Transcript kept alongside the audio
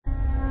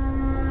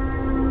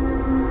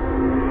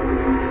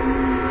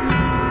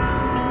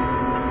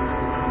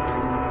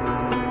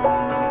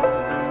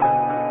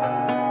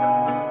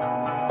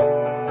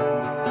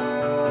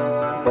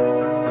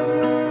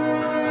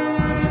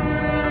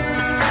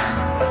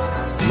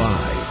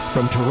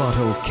From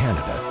Toronto,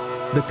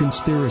 Canada, The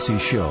Conspiracy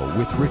Show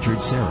with Richard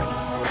Serrin.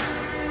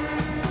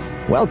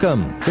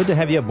 Welcome. Good to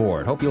have you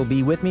aboard. Hope you'll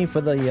be with me for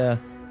the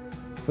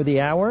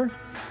hour.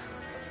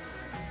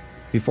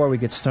 Before we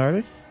get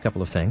started, a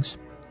couple of things.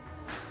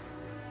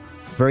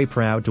 Very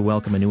proud to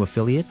welcome a new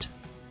affiliate.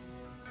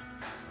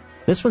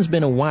 This one's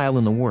been a while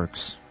in the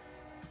works,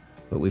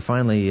 but we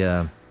finally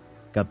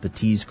got the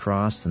T's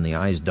crossed and the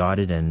I's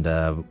dotted,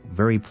 and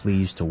very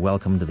pleased to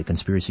welcome to the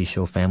Conspiracy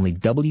Show family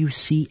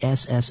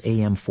WCSS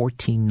AM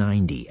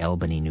 1490,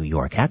 Albany, New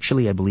York.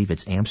 Actually, I believe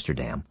it's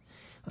Amsterdam,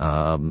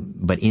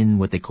 but in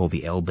what they call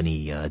the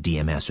Albany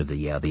DMS, or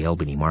the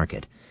Albany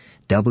market.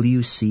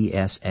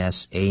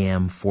 WCSS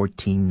AM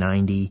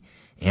 1490,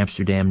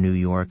 Amsterdam, New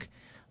York.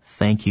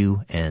 Thank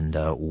you, and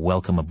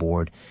welcome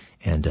aboard,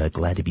 and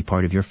glad to be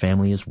part of your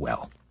family as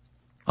well.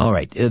 All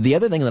right. The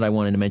other thing that I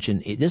wanted to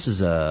mention, this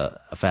is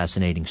a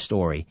fascinating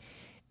story,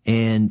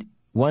 and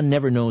one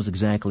never knows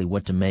exactly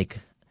what to make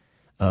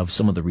of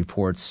some of the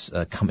reports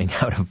coming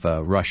out of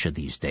Russia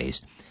these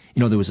days.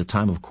 You know, there was a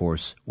time, of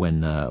course, when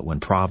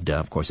Pravda,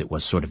 of course, it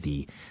was sort of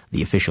the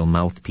official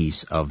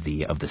mouthpiece of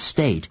the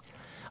state,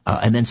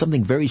 and then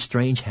something very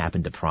strange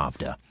happened to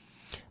Pravda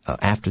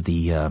after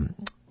the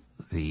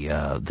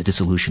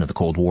dissolution of the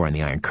Cold War and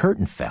the Iron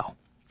Curtain fell,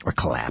 or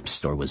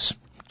collapsed, or was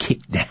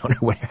kicked down,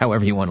 or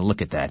however you want to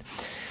look at that.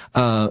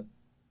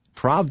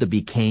 Pravda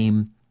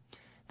became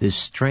this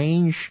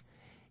strange,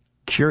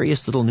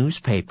 curious little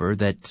newspaper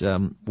that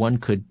one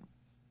could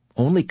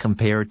only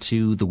compare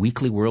to the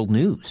Weekly World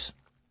News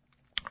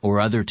or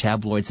other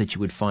tabloids that you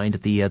would find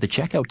at the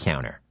checkout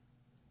counter.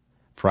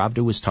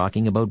 Pravda was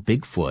talking about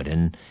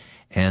Bigfoot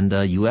and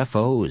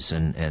UFOs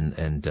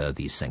and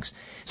these things.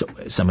 So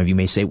some of you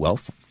may say, well,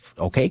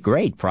 okay,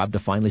 great.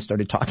 Pravda finally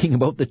started talking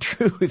about the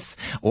truth.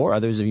 Or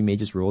others of you may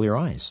just roll your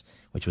eyes,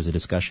 which was a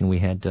discussion we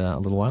had a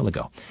little while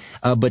ago.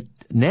 But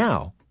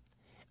now,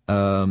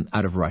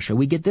 out of Russia,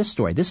 we get this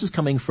story. This is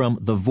coming from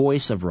The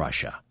Voice of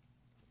Russia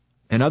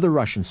and other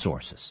Russian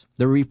sources.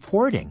 They're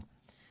reporting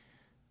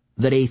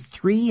that a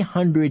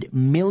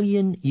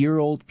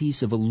 300-million-year-old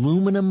piece of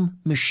aluminum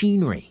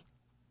machinery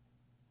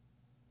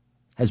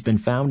has been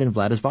found in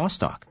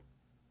Vladivostok.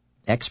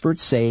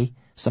 Experts say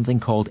something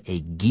called a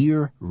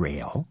gear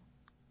rail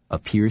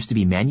appears to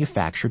be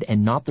manufactured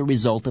and not the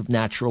result of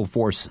natural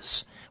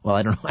forces. Well,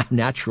 I don't know how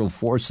natural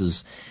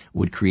forces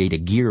would create a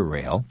gear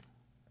rail.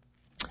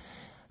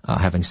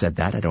 Having said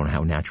that, I don't know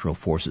how natural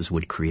forces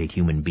would create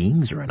human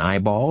beings or an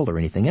eyeball or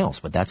anything else,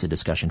 but that's a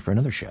discussion for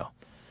another show.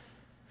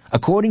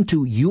 According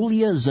to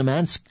Yulia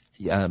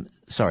Zemanskaya,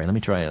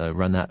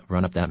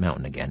 run up that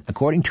mountain again.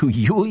 According to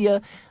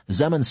Yulia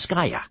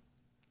Zemanskaya,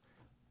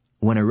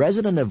 when a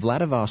resident of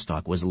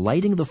Vladivostok was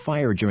lighting the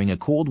fire during a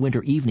cold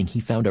winter evening, he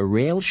found a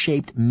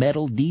rail-shaped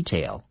metal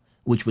detail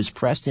which was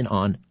pressed in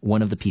on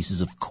one of the pieces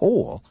of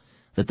coal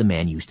that the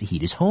man used to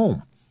heat his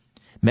home.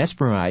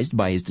 Mesmerized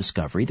by his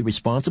discovery, the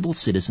responsible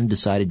citizen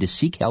decided to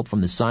seek help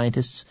from the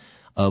scientists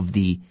of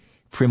the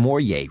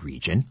Primorye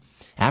region.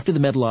 After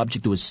the metal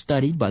object was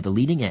studied by the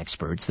leading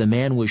experts, the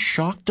man was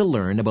shocked to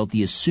learn about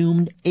the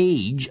assumed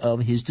age of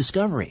his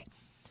discovery.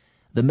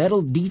 The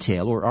metal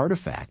detail or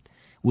artifact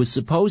was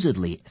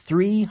supposedly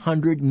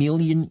 300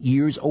 million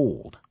years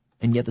old,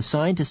 and yet the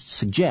scientists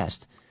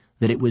suggest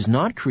that it was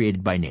not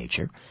created by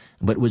nature,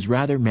 but was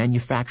rather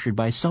manufactured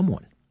by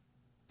someone.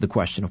 The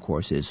question, of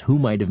course, is who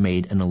might have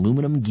made an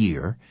aluminum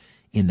gear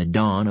in the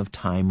dawn of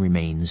time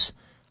remains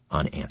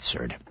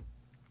unanswered.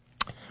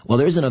 Well,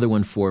 there's another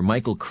one for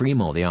Michael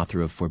Cremo, the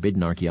author of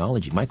Forbidden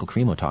Archaeology. Michael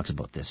Cremo talks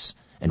about this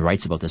and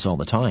writes about this all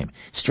the time.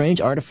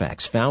 Strange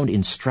artifacts found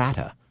in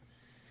strata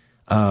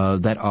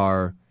that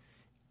are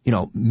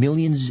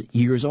millions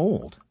years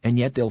old, and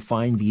yet they'll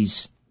find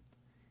these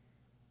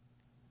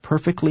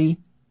perfectly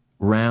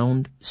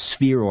round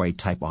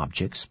spheroid-type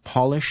objects,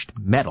 polished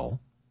metal,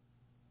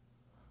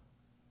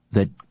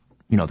 that,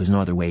 there's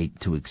no other way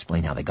to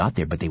explain how they got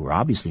there, but they were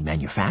obviously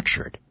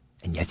manufactured,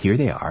 and yet here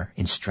they are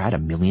in strata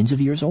millions of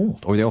years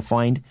old. Or they'll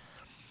find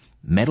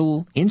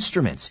metal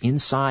instruments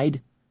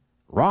inside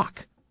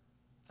rock,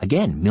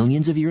 again,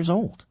 millions of years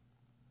old.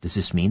 Does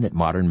this mean that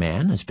modern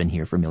man has been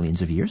here for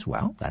millions of years?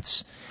 Well,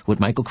 that's what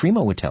Michael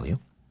Cremo would tell you.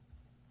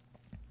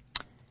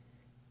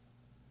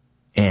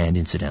 And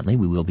incidentally,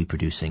 we will be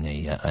producing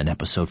an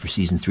episode for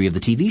Season 3 of the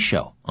TV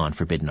show on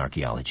Forbidden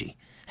Archaeology.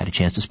 Had a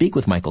chance to speak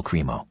with Michael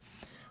Cremo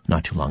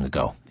not too long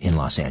ago in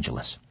Los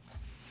Angeles.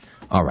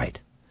 All right.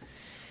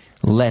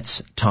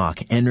 Let's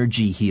talk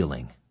energy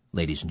healing,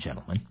 ladies and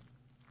gentlemen.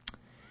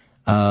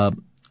 I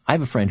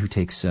have a friend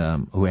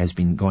who has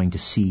been going to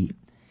see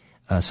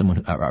a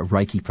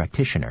Reiki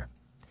practitioner.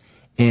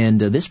 And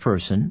this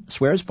person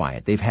swears by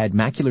it. They've had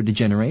macular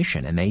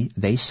degeneration, and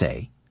they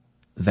say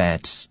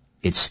that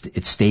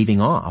it's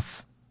staving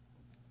off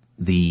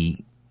the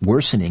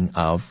worsening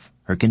of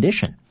her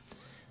condition.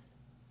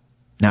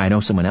 Now, I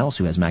know someone else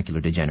who has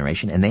macular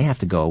degeneration, and they have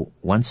to go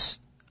once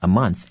a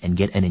month and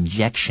get an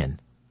injection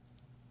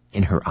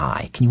in her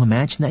eye. Can you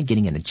imagine that,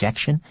 getting an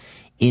injection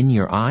in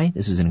your eye?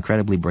 This is an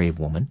incredibly brave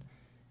woman.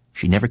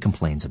 She never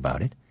complains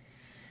about it.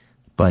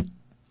 But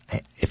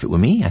if it were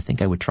me, I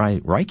think I would try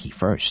Reiki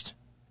first.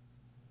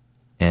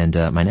 And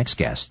my next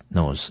guest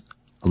knows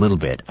a little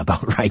bit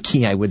about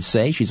Reiki, I would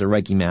say. She's a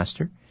Reiki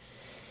master.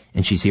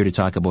 And she's here to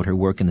talk about her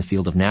work in the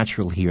field of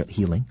natural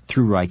healing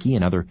through Reiki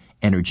and other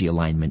energy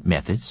alignment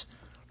methods.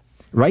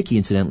 Reiki,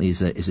 incidentally,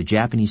 is a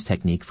Japanese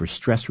technique for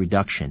stress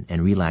reduction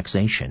and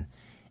relaxation.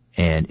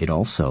 And it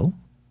also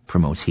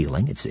promotes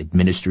healing. It's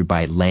administered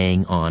by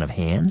laying on of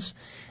hands.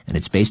 And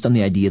it's based on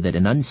the idea that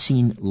an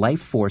unseen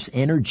life force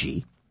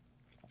energy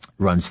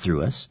runs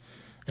through us.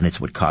 And it's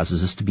what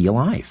causes us to be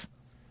alive.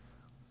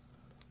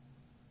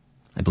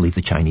 I believe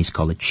the Chinese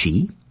call it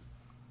qi.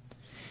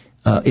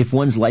 If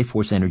one's life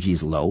force energy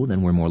is low,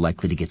 then we're more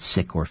likely to get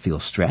sick or feel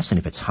stress. And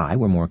if it's high,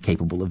 we're more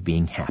capable of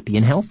being happy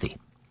and healthy.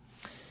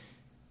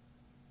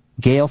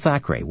 Gail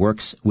Thackray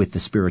works with the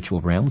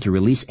spiritual realm to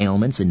release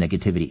ailments and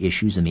negativity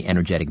issues in the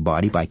energetic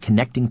body by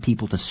connecting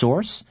people to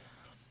Source.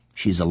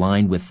 She's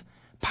aligned with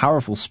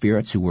powerful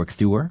spirits who work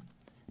through her.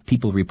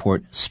 People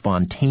report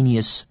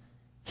spontaneous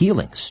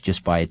healings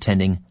just by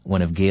attending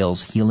one of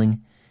Gail's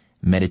healing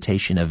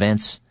meditation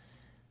events.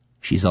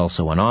 She's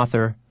also an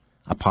author,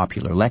 a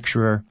popular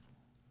lecturer,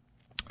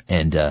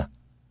 and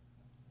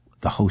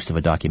the host of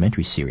a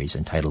documentary series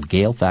entitled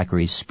Gail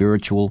Thackray's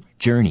Spiritual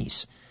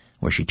Journeys,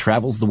 where she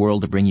travels the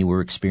world to bring you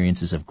her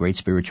experiences of great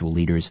spiritual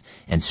leaders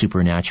and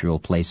supernatural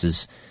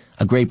places.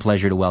 A great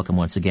pleasure to welcome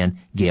once again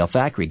Gail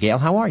Thackray. Gail,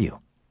 how are you?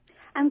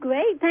 I'm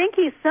great. Thank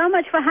you so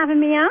much for having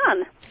me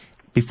on.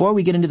 Before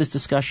we get into this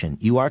discussion,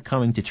 you are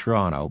coming to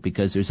Toronto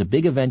because there's a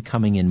big event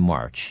coming in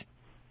March.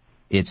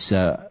 It's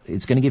going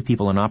to give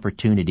people an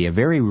opportunity, a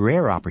very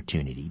rare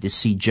opportunity, to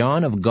see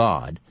John of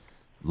God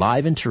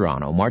live in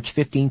Toronto, March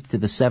 15th to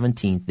the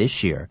 17th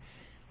this year.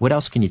 What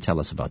else can you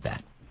tell us about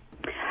that?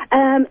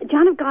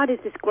 John of God is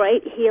this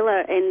great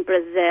healer in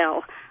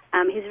Brazil.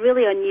 He's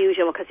really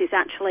unusual because he's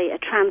actually a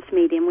trance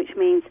medium, which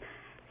means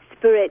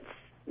spirits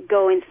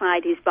go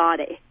inside his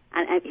body.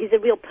 And he's a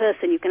real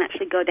person. You can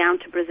actually go down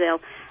to Brazil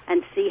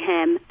and see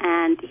him,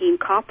 and he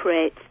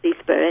incorporates these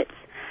spirits.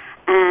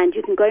 And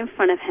you can go in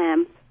front of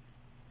him,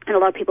 and a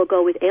lot of people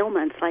go with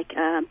ailments. Like,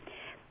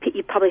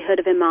 you've probably heard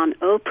of him on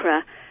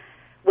Oprah.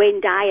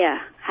 Wayne Dyer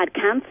had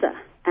cancer,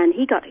 and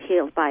he got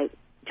healed by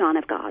John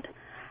of God.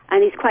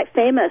 And he's quite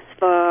famous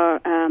for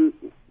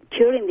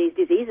curing these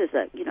diseases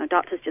that,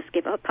 doctors just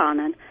give up on.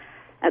 And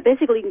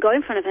basically, you can go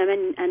in front of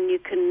him, and you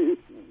can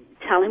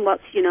tell him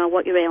what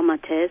your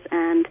ailment is,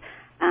 and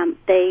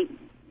they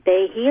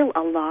heal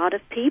a lot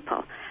of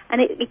people. And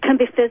it can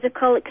be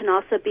physical, it can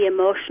also be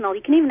emotional.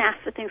 You can even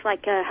ask for things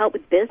like help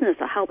with business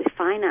or help with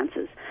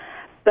finances.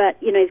 But,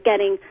 he's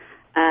getting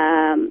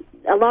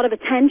a lot of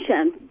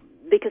attention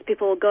because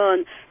people will go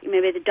and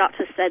maybe the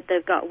doctor said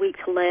they've got a week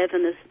to live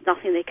and there's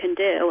nothing they can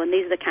do. And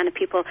these are the kind of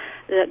people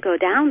that go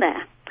down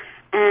there.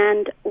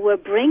 And we're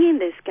bringing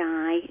this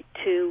guy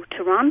to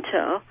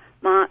Toronto,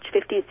 March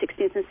 15th,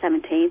 16th, and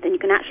 17th. And you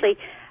can actually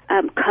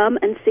come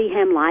and see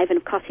him live. And,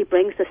 of course, he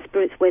brings the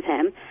spirits with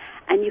him.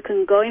 And you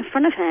can go in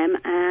front of him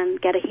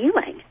and get a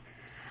healing.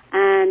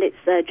 And it's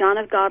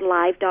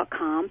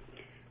johnofgodlive.com.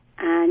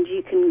 And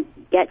you can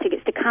get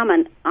tickets to come.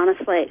 And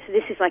honestly,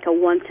 this is like a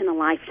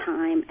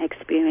once-in-a-lifetime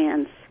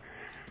experience.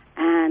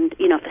 And,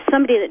 for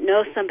somebody that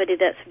knows somebody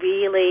that's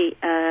really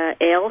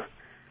ill,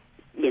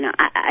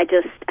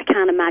 I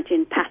can't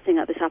imagine passing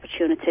up this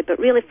opportunity. But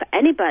really for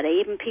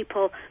anybody, even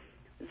people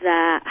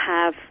that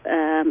have,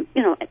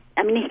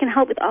 he can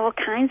help with all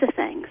kinds of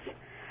things.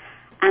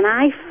 And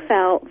I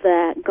felt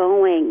that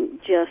going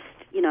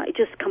it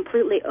just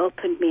completely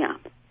opened me up.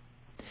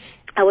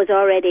 I was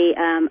already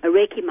a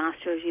Reiki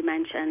master, as you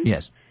mentioned.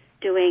 Yes.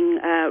 Doing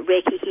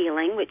Reiki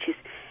healing, which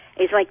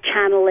is like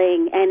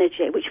channeling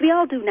energy, which we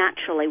all do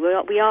naturally. We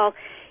all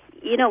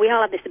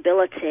have this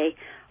ability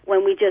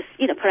when we just,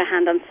 put a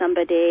hand on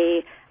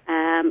somebody,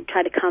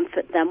 try to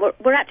comfort them.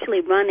 We're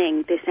actually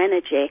running this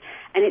energy,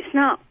 and it's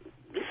not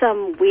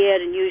some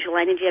weird, unusual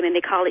energy. I mean,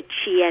 they call it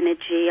chi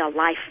energy or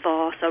life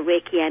force or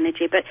Reiki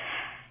energy, but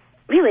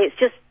really it's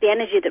just the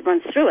energy that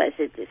runs through us.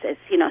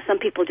 It's some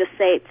people just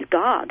say it's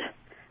God.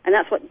 And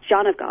that's what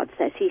John of God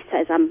says. He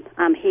says,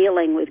 I'm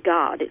healing with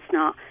God. It's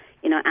not,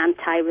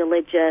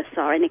 anti-religious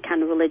or any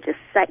kind of religious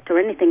sect or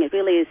anything. It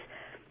really is,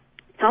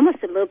 it's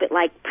almost a little bit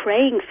like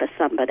praying for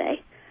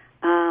somebody.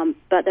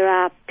 But there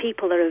are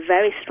people that are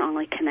very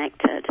strongly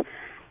connected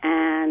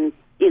and,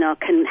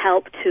 can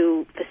help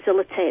to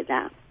facilitate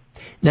that.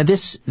 Now,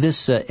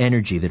 this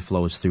energy that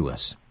flows through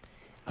us,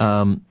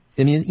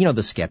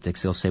 the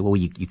skeptics, they'll say, well,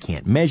 you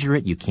can't measure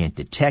it, you can't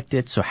detect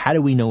it, so how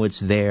do we know it's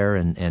there,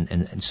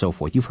 and so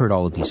forth. You've heard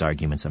all of these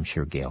arguments, I'm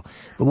sure, Gail.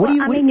 But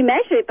you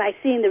measure it by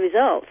seeing the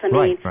results.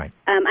 Right.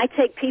 I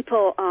take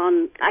people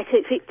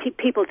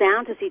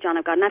down to see John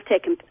of God, and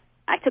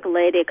I took a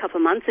lady a couple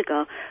of months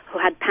ago who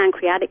had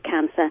pancreatic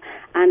cancer,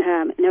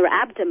 and her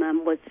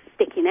abdomen was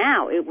sticking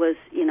out. It was,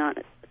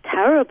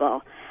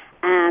 terrible.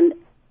 And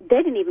they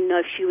didn't even know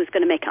if she was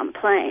going to make it on the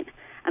plane.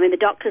 I mean, the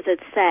doctors had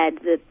said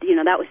that,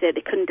 that was it.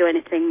 They couldn't do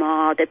anything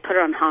more. They'd put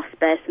her on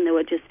hospice, and they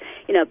were just,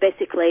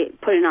 basically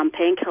putting on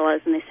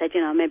painkillers, and they said,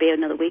 maybe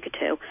another week or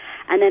two.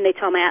 And then they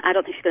told me, I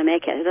don't think she's going to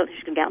make it. I don't think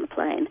she's going to get on the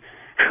plane.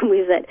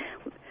 We said,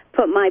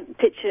 put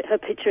her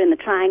picture in the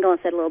triangle and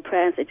said a little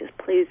prayer and said, just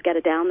please get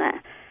her down there.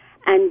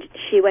 And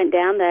she went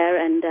down there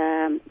and,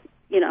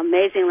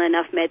 amazingly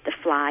enough, made the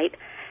flight,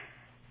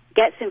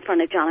 gets in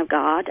front of John of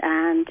God,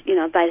 and,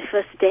 by the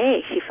first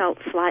day, she felt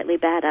slightly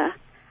better.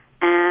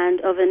 And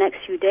over the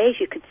next few days,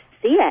 you could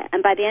see it.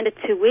 And by the end of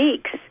 2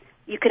 weeks,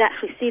 you could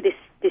actually see this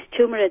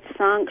tumor had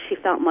sunk. She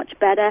felt much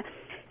better.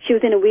 She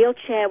was in a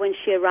wheelchair when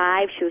she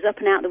arrived. She was up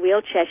and out of the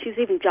wheelchair. She was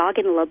even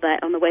jogging a little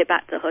bit on the way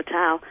back to the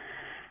hotel.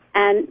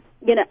 And,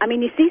 you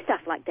see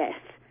stuff like this.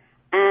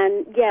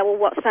 And,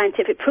 what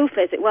scientific proof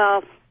is it?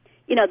 Well,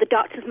 the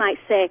doctors might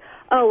say,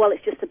 oh, well,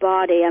 it's just the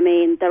body. I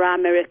mean, there are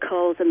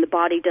miracles, and the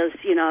body does,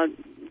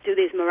 do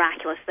these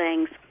miraculous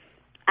things.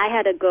 I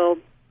had a girl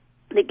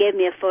that gave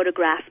me a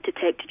photograph to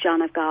take to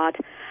John of God,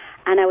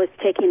 and I was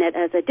taking it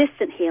as a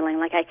distant healing.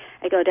 Like, I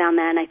go down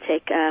there and I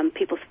take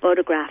people's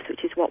photographs,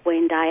 which is what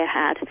Wayne Dyer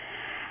had.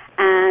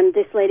 And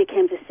this lady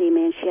came to see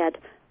me, and she had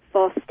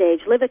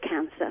 4th-stage liver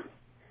cancer.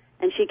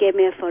 And she gave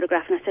me a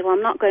photograph, and I said, well,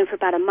 I'm not going for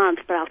about a month,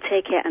 but I'll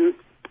take it. And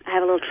I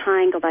have a little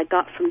triangle that I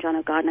got from John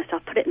of God, and I said, I'll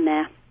put it in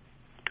there.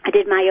 I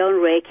did my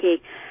own Reiki,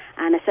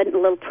 and I said a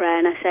little prayer,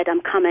 and I said, I'm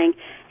coming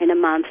in a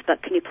month,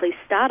 but can you please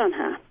start on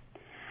her?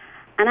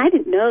 And I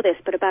didn't know this,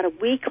 but about a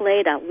week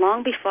later,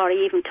 long before I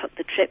even took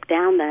the trip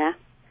down there,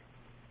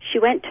 she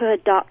went to her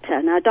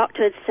doctor. Now, her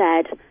doctor had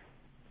said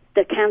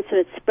the cancer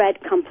had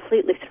spread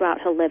completely throughout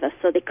her liver,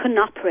 so they couldn't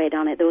operate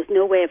on it. There was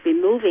no way of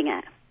removing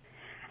it.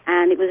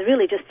 And it was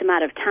really just a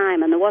matter of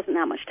time, and there wasn't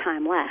that much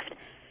time left.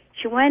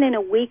 She went in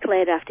a week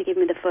later after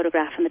giving me the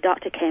photograph, and the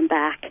doctor came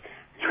back.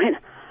 And went,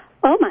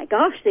 oh, my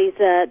gosh, they've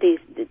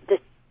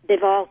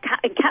all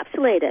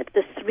encapsulated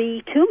the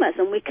 3 tumors,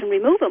 and we can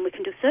remove them. We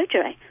can do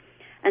surgery.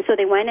 And so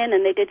they went in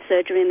and they did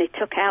surgery, and they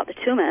took out the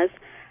tumors,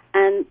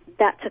 and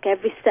that took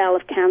every cell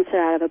of cancer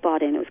out of her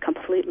body, and it was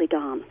completely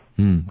gone.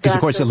 Because,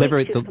 of course, the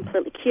liver... She was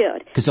completely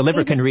cured. Because the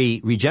liver can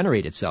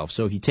regenerate itself.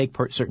 So if you take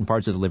certain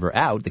parts of the liver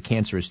out, the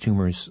cancerous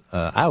tumors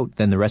out,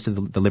 then the rest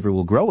of the liver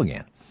will grow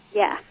again.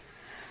 Yeah.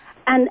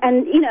 And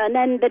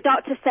then the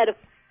doctor said,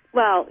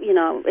 well,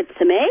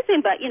 it's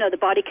amazing, but, the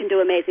body can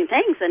do amazing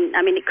things. And,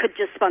 I mean, it could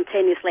just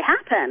spontaneously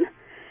happen.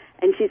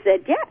 And she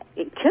said, yeah,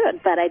 it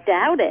could, but I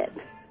doubt it.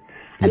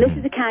 And this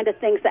is the kind of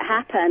things that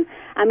happen.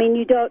 I mean,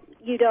 you don't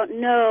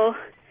know...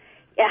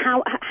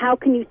 How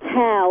can you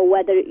tell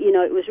whether,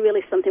 it was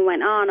really something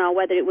went on or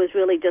whether it was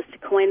really just a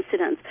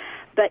coincidence?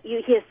 But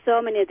you hear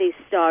so many of these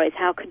stories.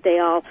 How could they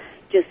all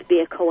just be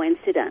a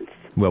coincidence?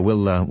 Well,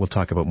 we'll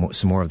talk about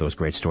some more of those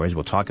great stories.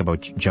 We'll talk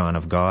about John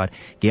of God.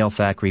 Gail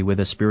Thackray with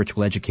us,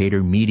 spiritual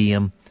educator,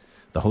 medium,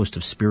 the host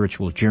of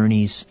Spiritual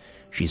Journeys.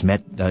 She's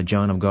met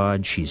John of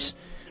God. She's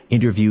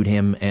interviewed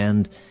him,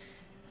 and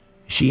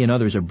she and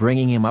others are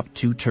bringing him up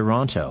to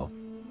Toronto,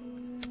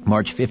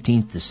 March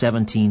 15th to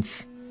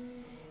 17th.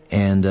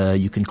 And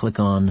you can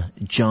click on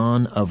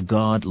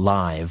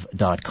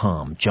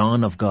johnofgodlive.com.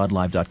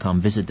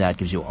 johnofgodlive.com. Visit that.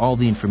 Gives you all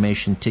the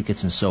information,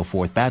 tickets, and so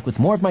forth. Back with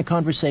more of my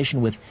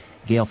conversation with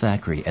Gail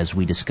Thackray as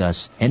we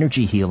discuss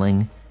energy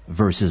healing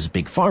versus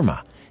Big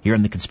Pharma here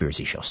on The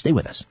Conspiracy Show. Stay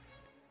with us.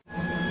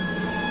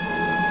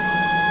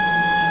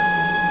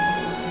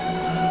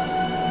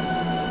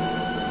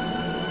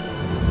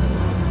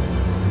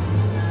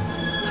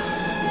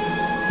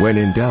 When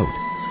in doubt,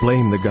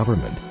 blame the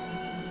government.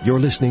 You're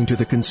listening to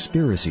The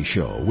Conspiracy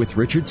Show with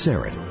Richard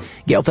Serrett.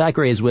 Gail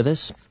Thackray is with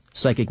us,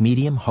 psychic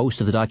medium, host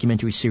of the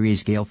documentary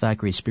series Gail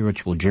Thackray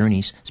Spiritual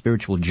Journeys.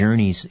 Spiritual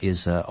Journeys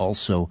is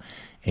also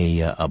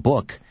a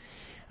book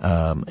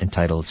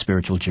entitled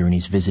Spiritual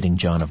Journeys Visiting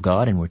John of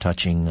God, and we're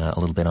touching a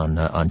little bit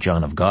on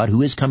John of God,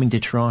 who is coming to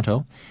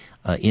Toronto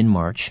in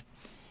March.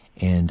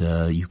 And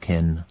you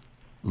can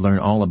learn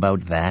all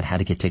about that, how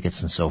to get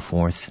tickets and so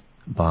forth,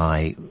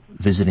 by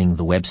visiting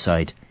the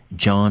website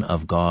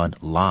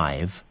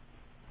johnofgodlive.com.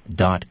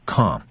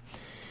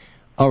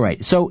 All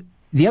right. So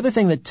the other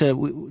thing that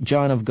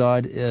John of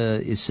God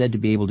is said to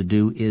be able to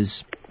do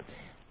is,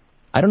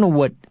 I don't know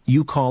what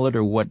you call it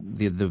or what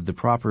the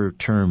proper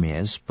term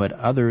is, but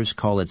others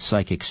call it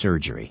psychic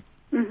surgery.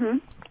 Mm-hmm.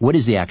 What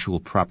is the actual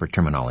proper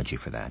terminology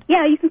for that?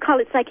 Yeah, you can call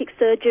it psychic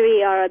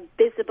surgery or a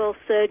visible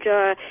surgery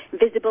or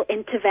visible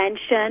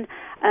intervention.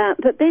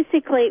 But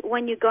basically,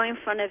 when you go in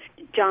front of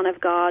John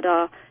of God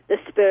or the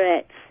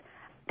spirits,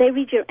 they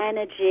read your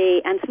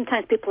energy, and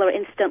sometimes people are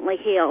instantly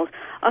healed.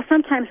 Or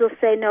sometimes they'll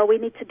say, no, we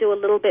need to do a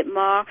little bit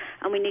more,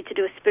 and we need to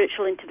do a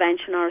spiritual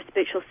intervention or a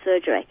spiritual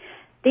surgery.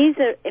 These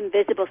are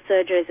invisible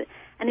surgeries,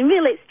 and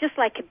really it's just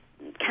like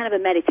kind of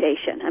a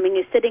meditation. I mean,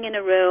 you're sitting in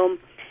a room,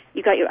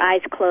 you got your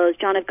eyes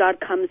closed, John of God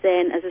comes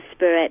in as a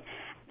spirit.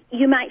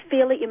 You might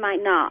feel it, you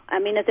might not. I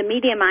mean, as a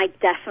medium, I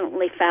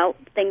definitely felt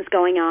things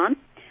going on.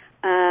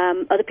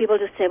 Other people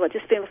just say, well, it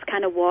just feels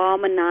kind of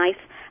warm and nice.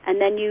 And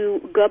then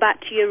you go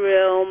back to your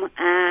room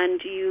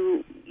and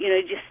you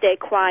you just stay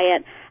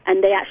quiet,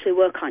 and they actually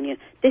work on you.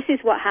 This is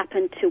what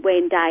happened to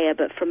Wayne Dyer,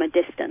 but from a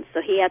distance.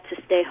 So he had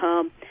to stay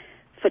home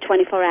for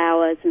 24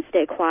 hours and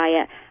stay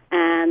quiet,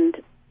 and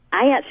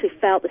I actually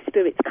felt the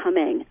spirits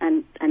coming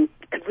and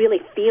could really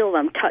feel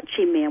them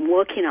touching me and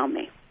working on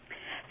me.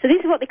 So this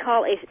is what they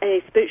call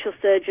a spiritual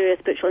surgery, a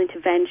spiritual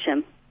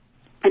intervention.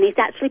 And he's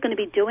actually going to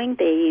be doing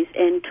these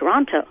in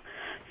Toronto.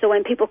 So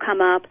when people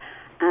come up,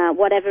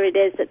 whatever it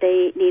is that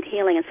they need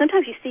healing, and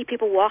sometimes you see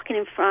people walking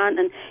in front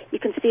and you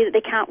can see that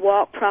they can't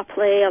walk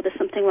properly or there's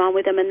something wrong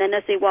with them, and then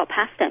as they walk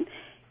past them,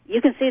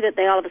 you can see that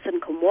they all of a sudden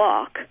can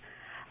walk.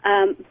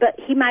 But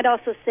he might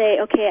also say,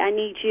 okay, I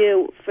need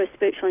you for a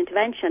spiritual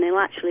intervention, and he'll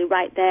actually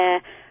right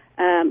there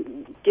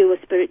do a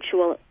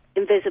spiritual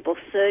invisible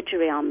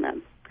surgery on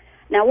them.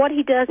 Now, what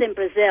he does in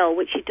Brazil,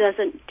 which he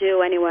doesn't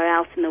do anywhere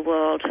else in the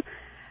world,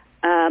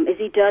 is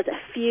he does a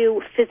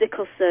few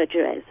physical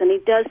surgeries, and he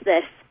does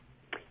this.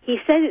 He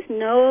says it's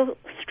no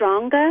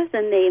stronger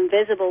than the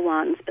invisible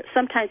ones, but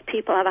sometimes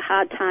people have a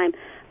hard time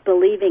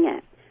believing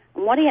it.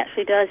 And what he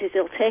actually does is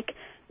he'll take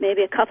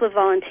maybe a couple of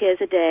volunteers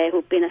a day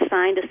who've been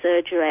assigned a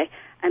surgery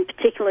and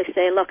particularly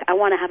say, look, I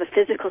want to have a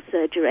physical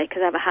surgery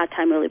because I have a hard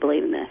time really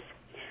believing this.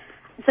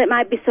 So it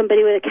might be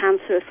somebody with a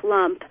cancerous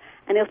lump,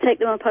 and he'll take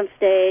them up on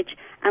stage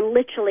and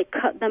literally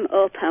cut them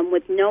open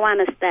with no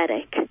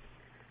anesthetic,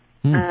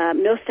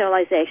 no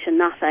sterilization,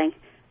 nothing.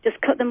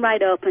 Just cut them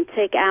right open,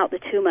 take out the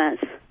tumors,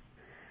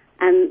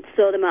 and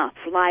sew them up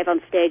live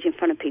on stage in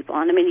front of people.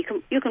 And I mean,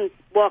 you can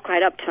walk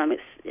right up to them.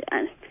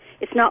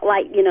 It's not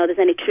like, there's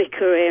any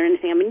trickery or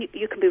anything. I mean,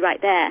 you can be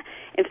right there.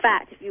 In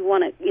fact, if you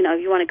want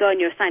to go and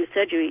you're assigned a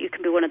surgery, you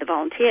can be one of the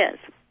volunteers.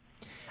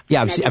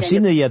 Yeah, I've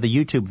seen the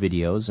YouTube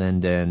videos,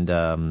 and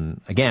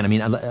again, I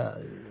mean,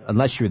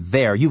 unless you're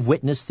there, you've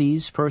witnessed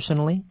these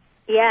personally?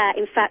 Yeah,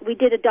 in fact, we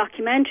did a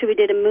documentary, we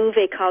did a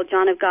movie called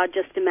John of God,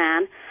 Just a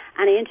Man,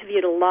 and I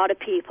interviewed a lot of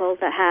people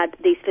that had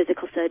these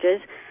physical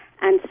surgeries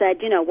and said,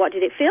 what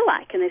did it feel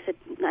like? And they said,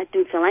 I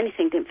didn't feel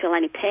anything, didn't feel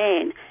any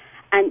pain.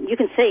 And you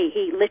can see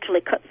he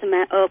literally cuts them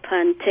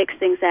open, takes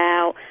things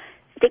out,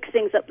 sticks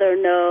things up their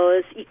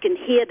nose. You can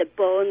hear the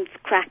bones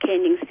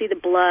cracking, you can see the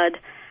blood.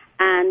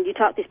 And you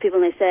talk to these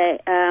people and they say,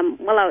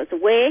 well, I was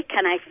awake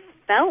and I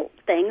felt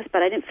things,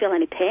 but I didn't feel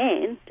any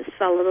pain, just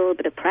felt a little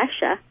bit of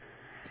pressure.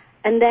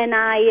 And then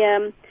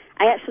I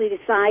actually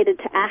decided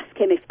to ask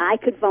him if I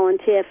could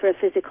volunteer for a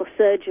physical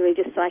surgery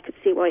just so I could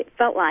see what it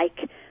felt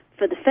like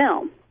for the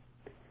film.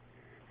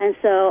 And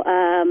so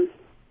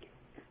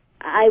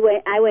I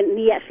went, and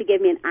he actually gave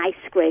me an eye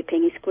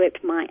scraping. He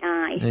scraped my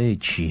eye. Hey,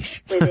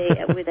 jeez.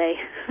 with a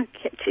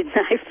kitchen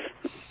knife.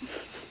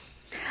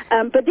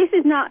 But this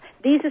is not,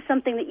 these are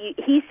something that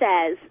he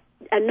says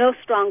are no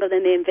stronger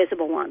than the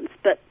invisible ones.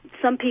 But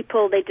some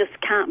people, they just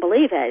can't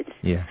believe it.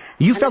 Yeah.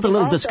 You felt a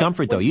little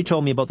discomfort, though. You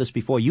told me about this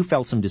before. You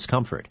felt some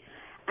discomfort.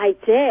 I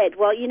did.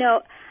 Well,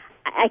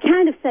 I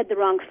kind of said the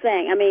wrong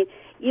thing. I mean,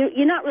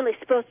 you're not really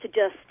supposed to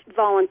just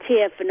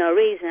volunteer for no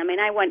reason. I mean,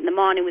 I went in the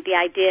morning with the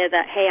idea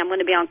that, hey, I'm going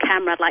to be on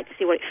camera, I'd like to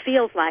see what it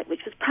feels like,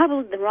 which was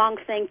probably the wrong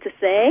thing to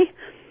say.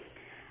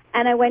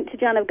 And I went to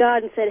John of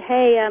God and said,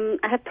 hey,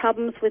 I have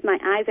problems with my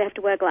eyes. I have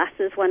to wear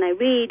glasses when I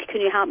read.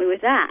 Can you help me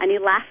with that? And he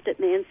laughed at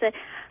me and said,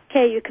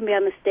 okay, you can be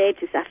on the stage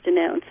this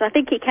afternoon. So I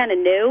think he kind of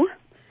knew.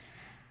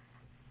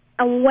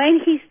 And when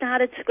he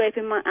started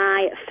scraping my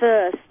eye at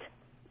first,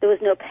 there was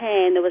no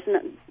pain.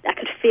 I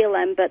could feel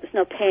him, but there's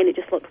no pain. It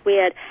just looked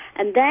weird.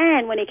 And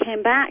then when he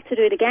came back to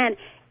do it again,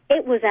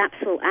 it was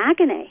absolute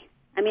agony.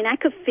 I mean, I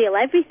could feel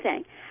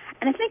everything.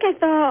 And I think I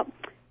thought,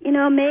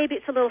 maybe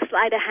it's a little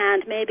sleight of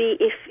hand. Maybe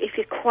if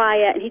you're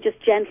quiet and he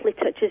just gently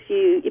touches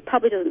you, it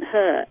probably doesn't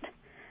hurt.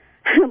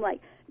 And I'm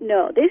like,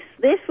 no,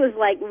 this was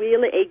like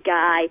really a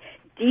guy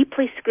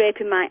deeply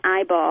scraping my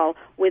eyeball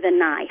with a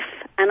knife.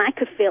 And I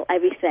could feel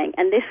everything.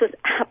 And this was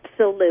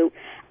absolute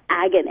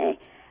agony.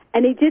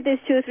 And he did this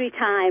 2 or 3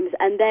 times,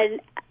 and then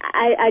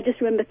I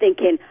just remember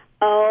thinking,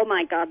 oh,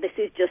 my God, this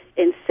is just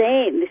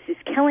insane. This is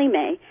killing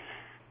me.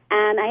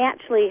 And I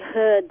actually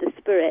heard the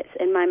spirits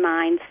in my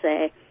mind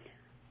say,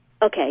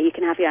 okay, you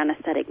can have your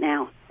anesthetic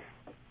now.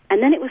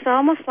 And then it was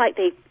almost like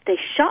they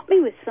shot me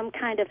with some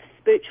kind of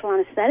spiritual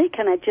anesthetic,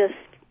 and I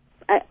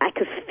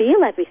could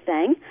feel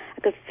everything.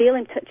 I could feel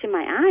him touching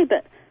my eye,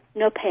 but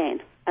no pain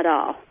at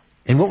all.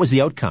 And what was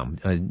the outcome?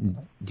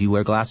 Do you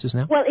wear glasses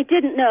now? Well, it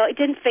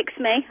didn't fix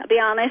me, I'll be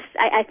honest.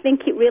 I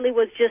think it really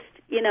was just,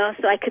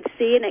 so I could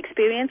see and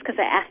experience because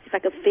I asked if I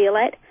could feel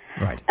it.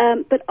 Right.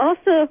 But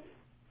also,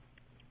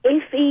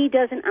 if he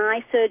does an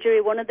eye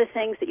surgery, one of the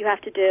things that you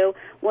have to do,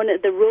 one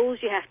of the rules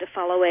you have to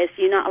follow is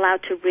you're not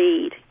allowed to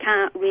read.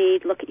 Can't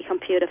read, look at your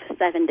computer for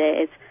 7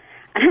 days.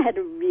 And I had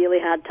a really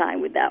hard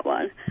time with that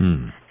one.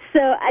 So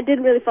I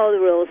didn't really follow the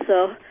rules.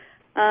 So,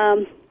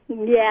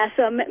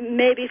 so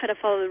maybe if I'd have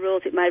followed the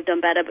rules, it might have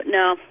done better. But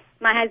no,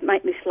 my eyes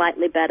might be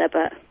slightly better,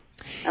 but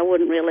I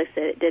wouldn't really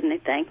say it did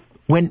anything.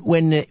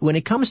 When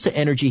it comes to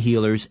energy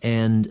healers,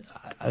 and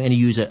I'm going to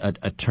use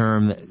a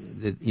term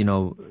that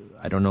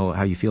I don't know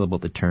how you feel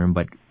about the term,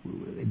 but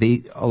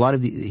a lot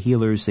of the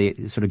healers, they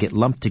sort of get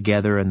lumped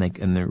together and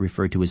they're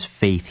referred to as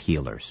faith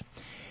healers.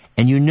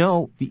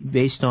 And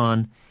based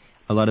on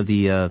a lot of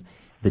the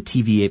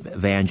TV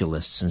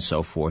evangelists and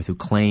so forth who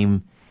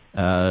claim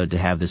to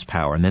have this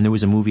power. And then there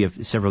was a movie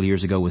several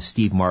years ago with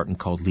Steve Martin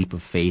called Leap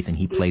of Faith, and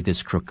he played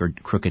this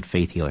crooked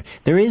faith healer.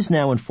 There is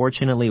now,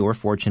 unfortunately or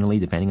fortunately,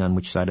 depending on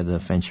which side of the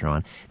fence you're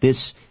on,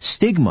 this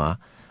stigma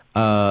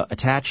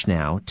attached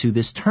now to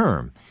this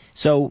term.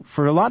 So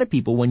for a lot of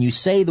people, when you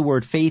say the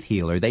word faith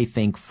healer, they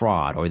think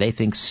fraud or they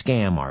think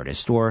scam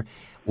artist or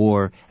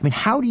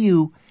how do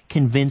you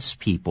convince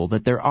people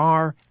that there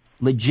are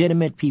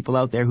legitimate people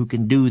out there who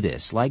can do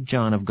this, like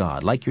John of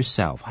God, like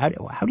yourself?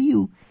 What do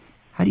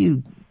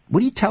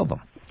you tell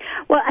them?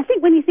 Well, I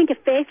think when you think of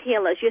faith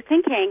healers, you're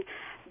thinking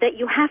that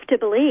you have to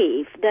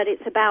believe that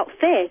it's about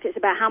faith. It's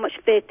about how much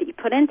faith that you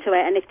put into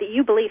it, and if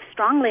you believe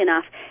strongly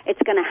enough,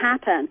 it's going to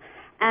happen.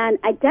 And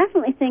I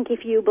definitely think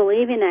if you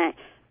believe in it,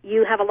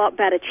 you have a lot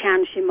better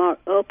chance. You're more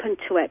open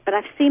to it. But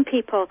I've seen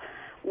people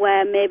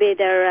where maybe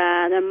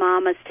their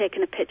mom has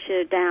taken a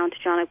picture down to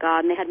John of God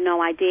and they had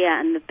no idea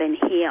and they've been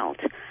healed.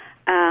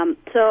 I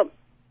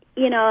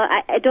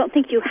don't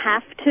think you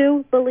have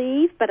to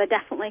believe, but I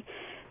definitely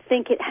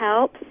think it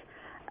helps.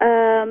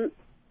 The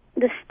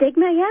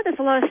stigma, there's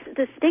a lot of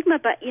the stigma,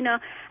 but,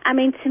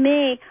 to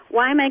me,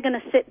 why am I going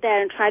to sit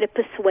there and try to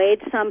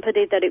persuade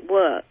somebody that it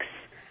works?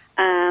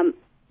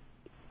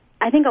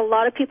 I think a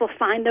lot of people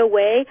find their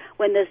way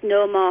when there's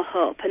no more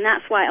hope, and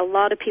that's why a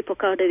lot of people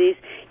go to these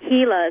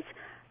healers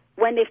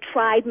when they've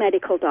tried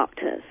medical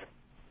doctors.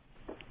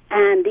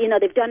 And,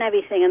 they've done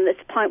everything, and there's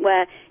a point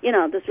where,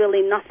 there's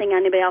really nothing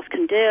anybody else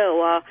can do,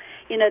 or,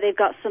 they've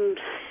got some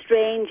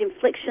strange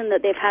infliction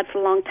that they've had for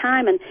a long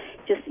time, and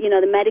just,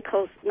 the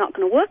medical's not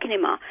going to work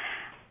anymore.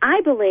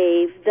 I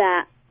believe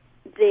that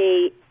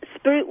the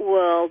spirit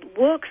world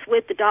works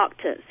with the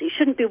doctors. It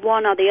shouldn't be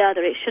one or the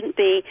other. It shouldn't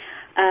be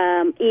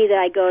either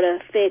I go to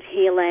faith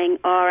healing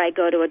or I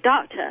go to a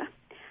doctor.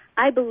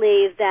 I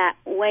believe that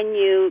when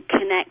you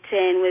connect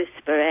in with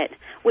spirit,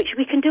 which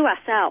we can do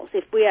ourselves,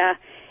 if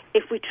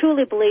we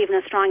truly believe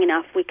and are strong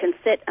enough, we can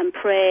sit and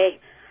pray,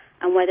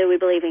 and whether we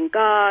believe in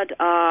God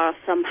or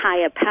some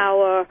higher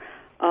power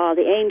or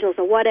the angels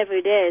or whatever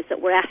it is that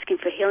we're asking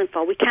for healing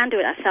for, we can do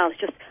it ourselves.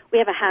 Just we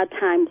have a hard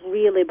time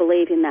really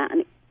believing that,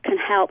 and it can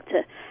help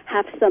to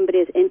have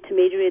somebody as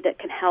intermediary that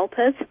can help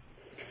us.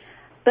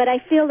 But I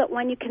feel that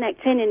when you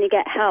connect in and you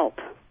get help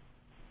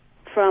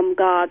from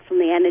God, from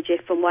the energy,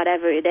 from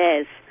whatever it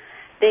is,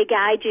 they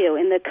guide you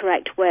in the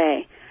correct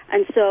way.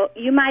 And so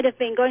you might have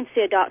been going to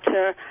see a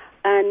doctor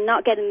and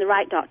not getting the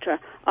right doctor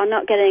or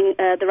not getting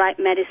the right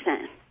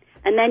medicine.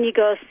 And then you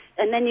go,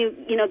 and then you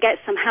get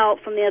some help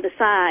from the other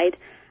side,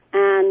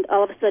 and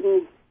all of a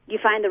sudden you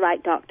find the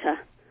right doctor.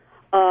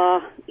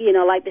 Or,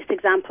 like this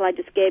example I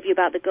just gave you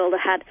about the girl that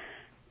had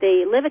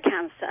the liver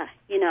cancer,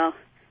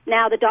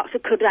 now the doctor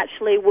could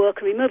actually work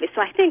and remove it.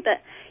 So I think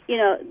that,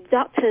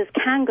 doctors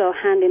can go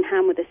hand in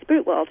hand with the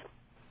spirit world.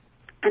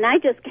 And I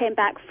just came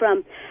back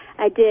from,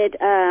 I did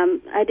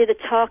a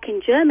talk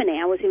in Germany.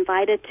 I was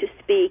invited to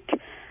speak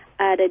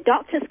at a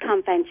doctors'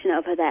 convention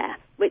over there,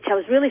 which I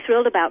was really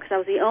thrilled about because I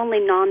was the only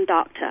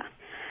non-doctor.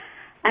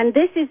 And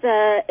this is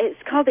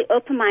it's called the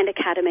Open Mind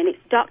Academy, and it's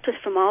doctors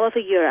from all over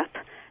Europe,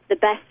 the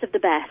best of the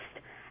best.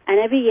 And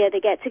every year they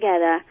get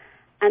together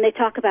and they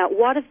talk about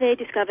what have they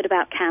discovered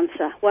about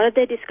cancer, what have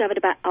they discovered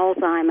about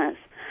Alzheimer's.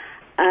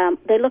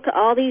 They look at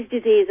all these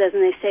diseases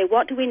and they say,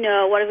 what do we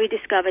know, what have we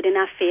discovered in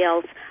our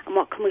fields, and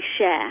what can we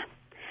share?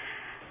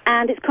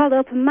 And it's called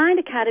Open Mind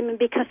Academy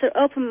because they're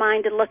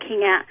open-minded,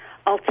 looking at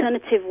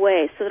alternative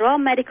ways. So they're all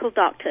medical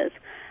doctors,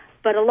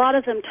 but a lot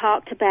of them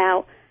talked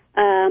about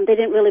they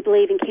didn't really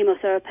believe in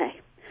chemotherapy.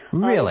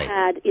 Really? Or they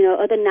had,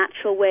 other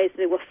natural ways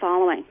they were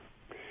following.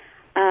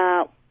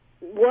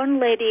 One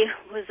lady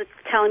was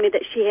telling me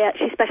that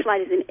she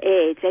specializes in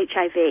AIDS,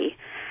 HIV,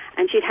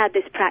 and she'd had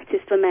this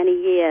practice for many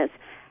years.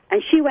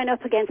 And she went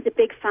up against a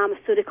big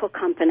pharmaceutical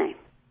company.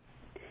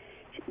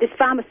 This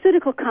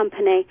pharmaceutical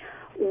company,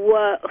 a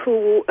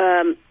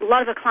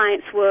lot of her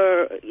clients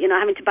were,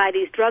 having to buy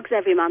these drugs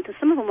every month, and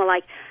some of them were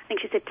like, I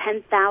think she said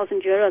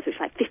 10,000 euros, which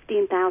is like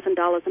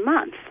 $15,000 a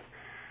month.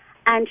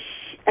 And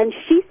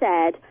she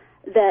said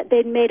that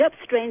they'd made up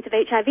strains of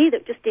HIV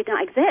that just did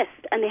not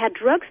exist, and they had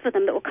drugs for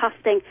them that were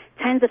costing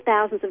tens of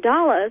thousands of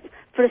dollars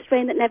for a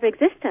strain that never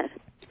existed.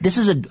 This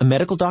is a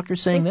medical doctor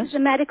saying this? This is a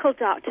medical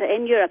doctor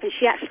in Europe, and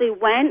she actually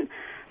went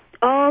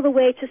all the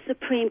way to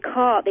Supreme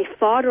Court. They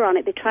fought her on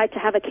it. They tried to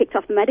have her kicked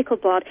off the medical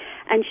board,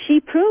 and she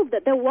proved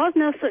that there was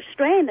no such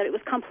strain, that it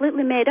was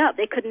completely made up.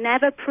 They could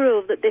never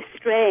prove that this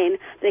strain,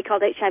 they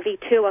called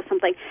HIV-2 or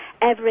something,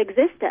 ever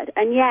existed,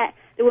 and yet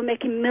they were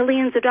making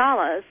millions of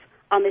dollars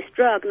on this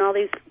drug, and all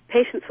these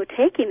patients were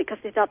taking it because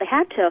they thought they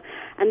had to.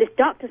 And this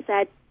doctor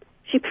said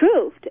she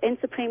proved in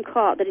Supreme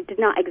Court that it did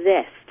not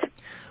exist.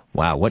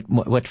 Wow,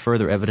 what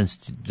further evidence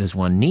does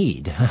one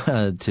need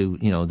to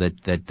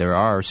that there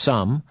are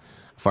some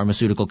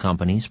pharmaceutical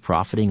companies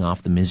profiting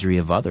off the misery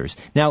of others?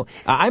 Now,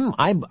 I'm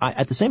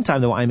at the same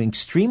time though, I'm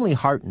extremely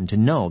heartened to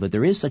know that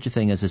there is such a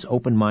thing as this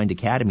Open Mind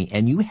Academy,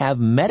 and you have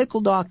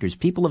medical doctors,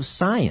 people of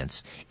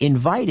science,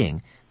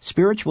 inviting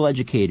spiritual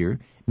educator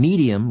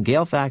medium,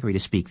 Gail Thackray, to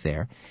speak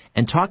there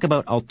and talk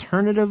about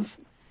alternative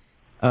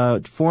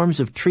forms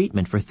of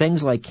treatment for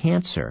things like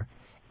cancer.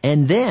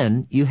 And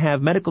then you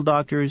have medical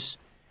doctors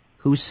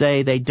who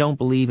say they don't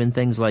believe in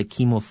things like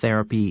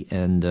chemotherapy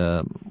and,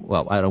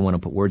 well, I don't want to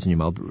put words in your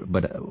mouth,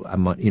 but I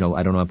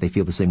don't know if they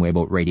feel the same way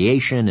about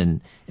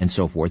radiation and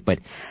so forth. But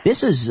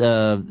this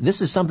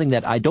is something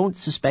that I don't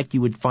suspect you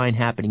would find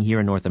happening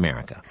here in North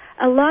America.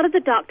 A lot of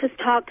the doctors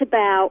talked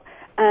about,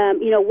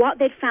 what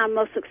they'd found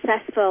most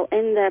successful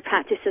in their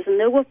practices, and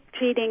they were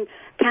treating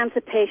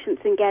cancer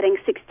patients and getting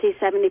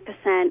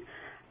 60-70%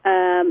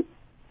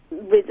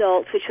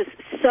 results, which was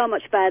so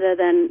much better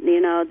than,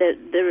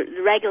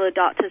 the regular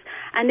doctors.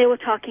 And they were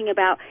talking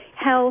about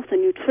health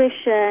and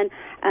nutrition,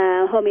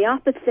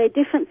 homeopathy,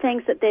 different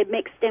things that they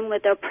mixed in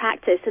with their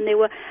practice. And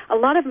a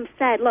lot of them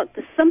said, look,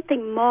 there's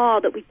something more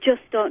that we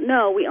just don't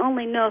know. We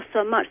only know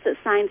so much that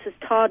science has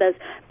taught us.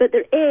 But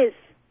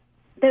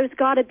there's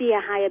got to be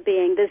a higher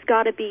being. There's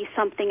got to be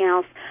something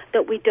else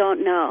that we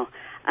don't know.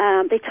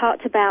 They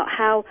talked about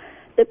how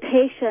the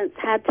patients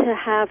had to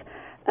have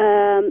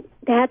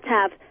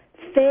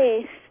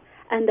faith,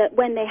 and that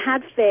when they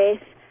had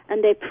faith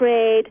and they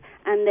prayed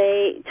and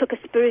they took a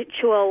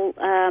spiritual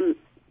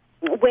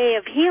way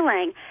of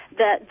healing,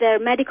 that their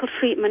medical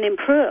treatment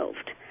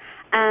improved.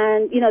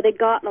 And, they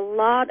got a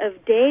lot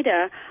of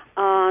data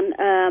on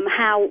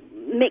how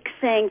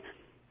mixing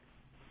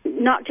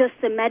not just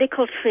the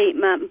medical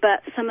treatment,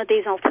 but some of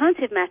these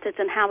alternative methods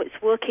and how it's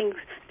working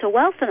so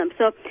well for them.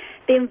 So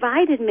they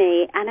invited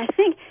me, and I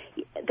think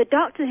the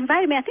doctors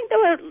invited me. I think they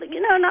were,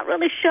 not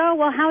really sure,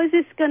 well, how is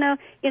this going to,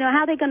 how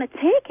are they going to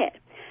take it?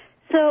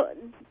 So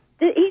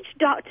each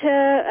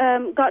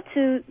doctor got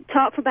to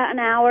talk for about an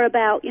hour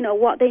about,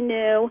 what they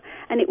knew,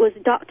 and it was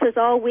doctors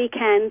all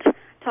weekend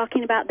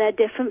talking about their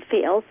different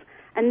fields.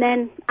 And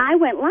then I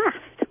went last.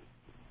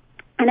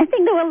 And I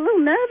think they were a little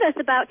nervous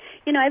about,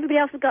 everybody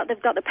else they've got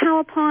the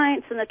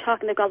PowerPoints and they've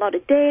got a lot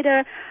of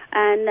data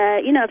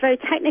and, very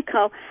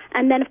technical.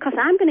 And then, of course,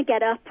 I'm going to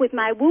get up with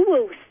my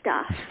woo-woo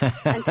stuff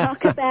and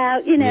talk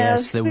about,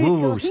 yes, the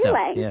woo-woo healing.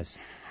 stuff, yes.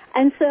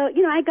 And so,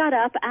 I got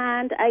up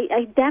and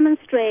I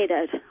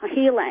demonstrated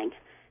healing,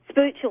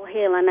 spiritual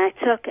healing. I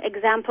took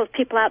examples,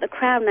 people out of the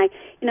crowd,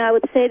 and I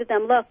would say to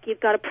them, look, you've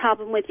got a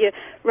problem with your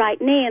right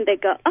knee. And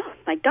they'd go, oh,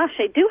 my gosh,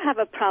 I do have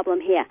a problem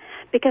here.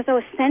 Because I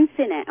was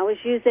sensing it. I was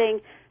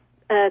using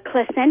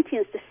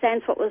clairsentience to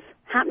sense what was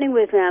happening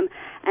with them.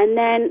 And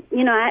then,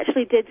 I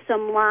actually did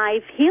some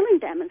live healing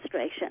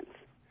demonstrations.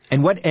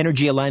 And what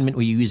energy alignment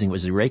were you using?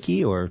 Was it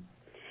Reiki or?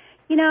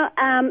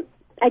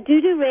 I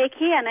do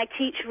Reiki and I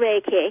teach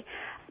Reiki.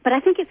 But I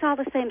think it's all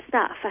the same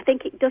stuff. I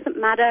think it doesn't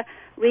matter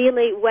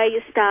really where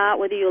you start,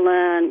 whether you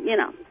learn,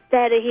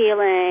 theta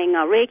healing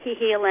or Reiki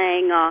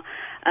healing or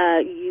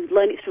you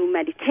learn it through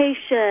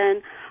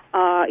meditation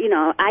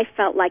or, I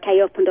felt like I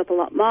opened up a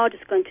lot more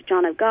just going to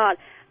John of God.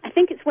 I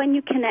think it's when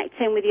you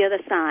connect in with the other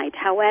side,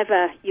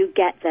 however you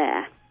get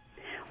there.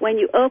 When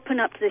you open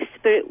up to this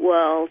spirit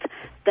world,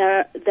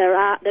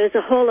 there's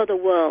a whole other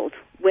world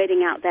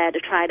waiting out there to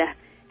try to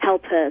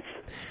help us.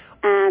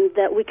 And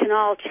that we can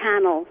all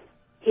channel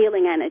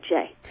healing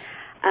energy.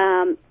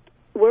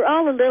 We're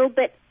all a little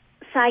bit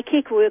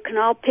psychic. We can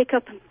all pick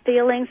up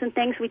feelings and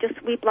things.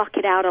 We block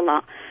it out a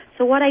lot.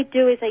 So what I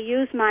do is I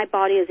use my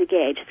body as a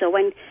gauge. So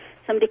when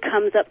somebody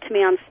comes up to me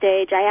on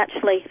stage, I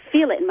actually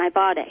feel it in my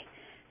body.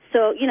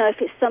 So, if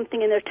it's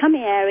something in their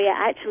tummy area,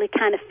 I actually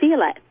kind of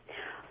feel it.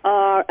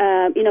 Or,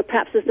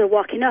 perhaps as they're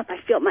walking up, I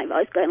feel my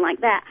voice going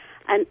like that.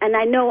 And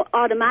I know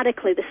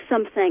automatically there's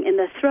something in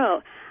their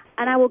throat.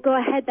 And I will go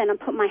ahead then and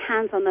put my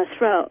hands on their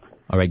throat.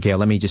 All right, Gail,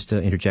 let me just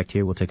interject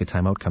here. We'll take a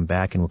time out, come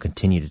back, and we'll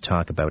continue to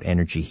talk about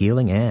energy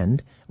healing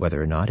and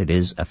whether or not it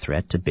is a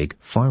threat to Big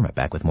Pharma.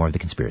 Back with more of The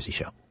Conspiracy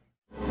Show.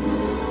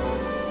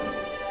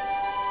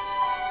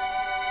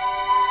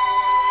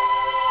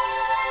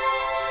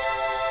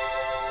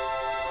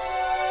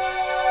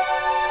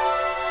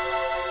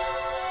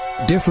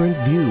 Different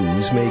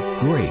views make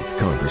great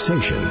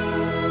conversation.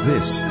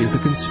 This is The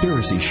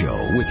Conspiracy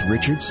Show with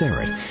Richard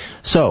Serrett.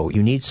 So,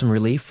 you need some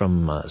relief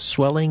from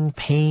swelling,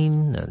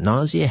 pain,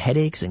 nausea,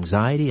 headaches,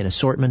 anxiety, an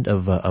assortment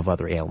of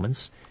other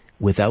ailments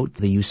without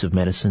the use of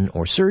medicine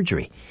or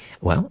surgery.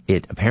 Well,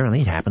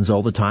 apparently it happens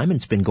all the time, and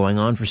it's been going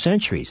on for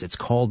centuries. It's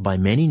called by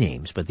many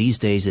names, but these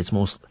days it's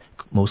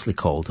mostly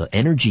called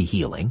energy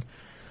healing.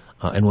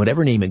 And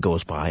whatever name it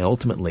goes by,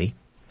 ultimately,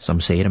 some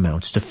say it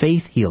amounts to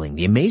faith healing.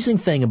 The amazing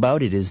thing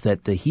about it is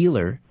that the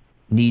healer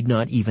need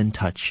not even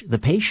touch the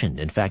patient.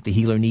 In fact, the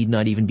healer need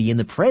not even be in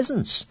the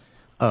presence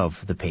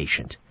of the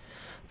patient.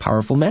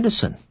 Powerful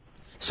medicine.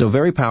 So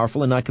very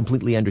powerful and not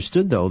completely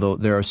understood, though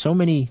there are so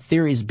many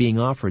theories being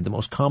offered, the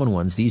most common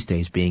ones these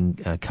days being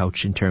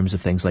couched in terms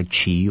of things like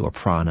chi or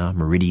prana,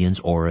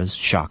 meridians, auras,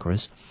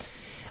 chakras.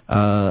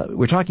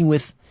 We're talking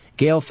with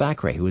Gail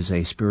Thackray, who is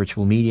a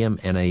spiritual medium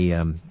and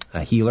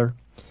a healer.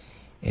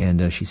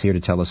 And she's here to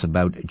tell us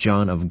about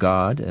John of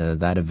God,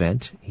 that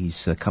event.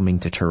 He's coming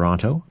to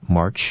Toronto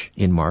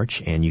in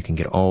March, and you can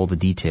get all the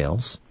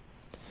details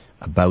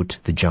about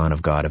the John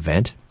of God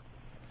event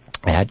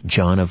at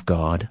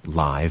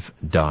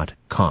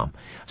johnofgodlive.com.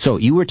 So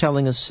you were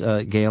telling us,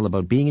 Gail,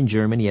 about being in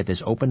Germany at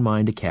this Open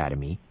Mind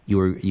Academy.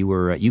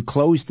 You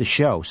closed the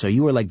show, so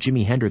you were like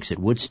Jimi Hendrix at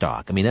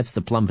Woodstock. I mean, that's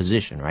the plum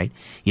position, right?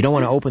 You don't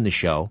want to open the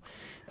show,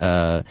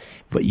 but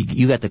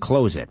you got to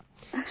close it.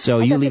 So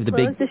you leave the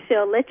big. Close the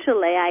show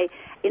literally. I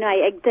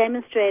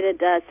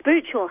demonstrated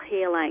spiritual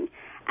healing,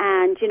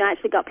 and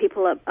actually got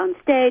people up on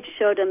stage,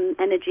 showed them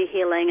energy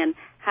healing and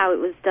how it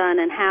was done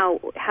and how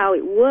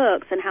it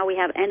works and how we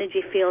have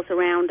energy fields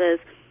around us,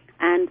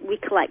 and we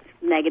collect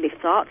negative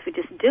thoughts. We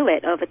just do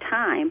it over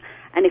time,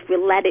 and if we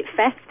let it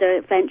fester,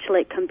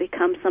 eventually it can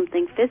become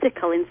something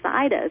physical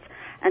inside us,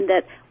 and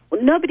that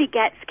nobody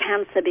gets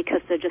cancer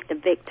because they're just a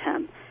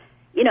victim.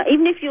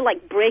 Even if you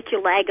break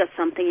your leg or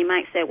something, you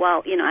might say,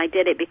 well, I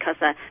did it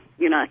because a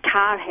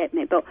car hit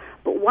me, but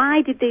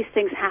why did these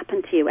things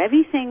happen to you?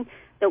 Everything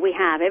that we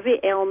have, every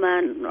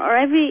ailment, or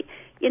every,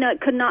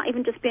 it could not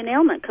even just be an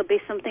ailment, it could be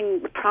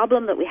something, a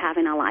problem that we have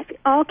in our life. It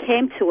all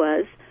came to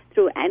us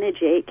through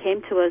energy, it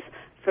came to us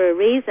for a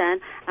reason,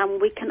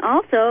 and we can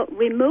also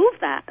remove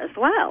that as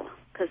well,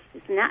 because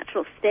it's a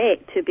natural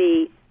state to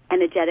be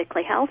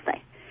energetically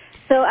healthy.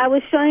 So I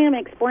was showing them,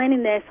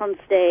 explaining this on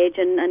stage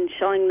and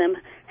showing them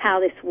how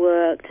this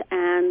worked,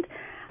 and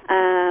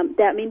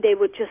they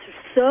were just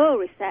so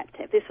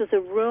receptive. This was a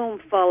room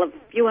full of a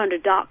few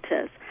hundred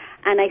doctors,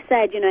 and I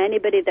said,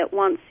 anybody that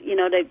wants,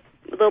 the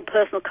little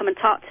person will come and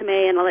talk to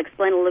me, and I'll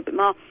explain a little bit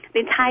more. The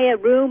entire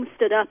room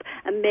stood up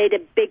and made a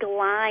big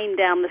line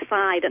down the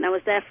side, and I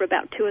was there for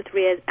about 2 or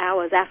 3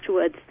 hours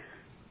afterwards,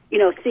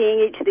 seeing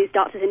each of these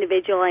doctors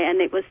individually,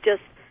 and it was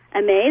just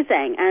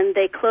amazing. And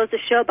they closed the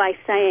show by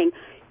saying,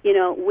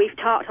 we've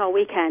talked all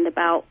weekend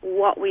about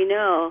what we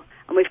know,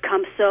 and we've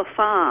come so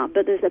far,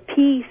 but there's a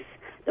piece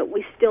that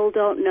we still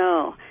don't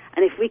know.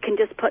 And if we can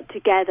just put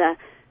together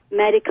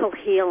medical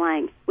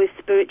healing with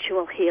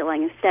spiritual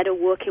healing instead of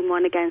working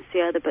one against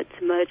the other, but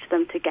to merge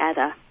them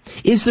together.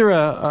 Is there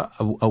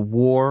a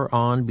war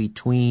on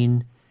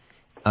between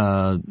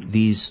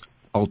these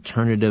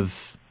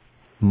alternative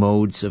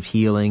modes of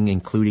healing,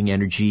 including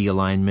energy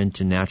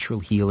alignment and natural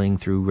healing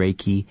through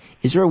Reiki?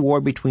 Is there a war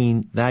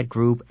between that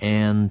group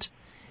and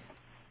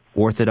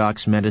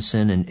orthodox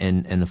medicine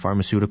and the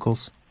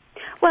pharmaceuticals?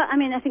 Well,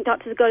 I think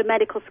doctors go to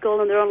medical school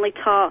and they're only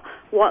taught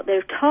what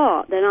they're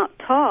taught. They're not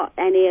taught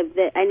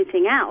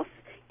anything else.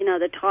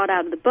 They're taught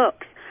out of the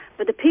books.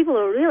 But the people who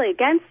are really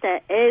against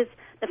it is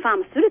the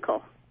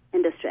pharmaceutical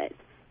industries.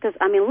 Because,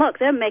 look,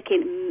 they're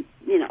making,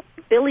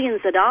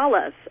 billions of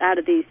dollars out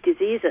of these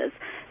diseases.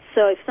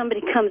 So if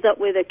somebody comes up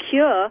with a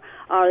cure,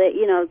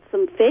 or,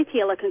 some faith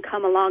healer can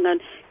come along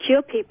and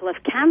cure people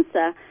of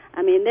cancer,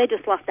 they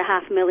just lost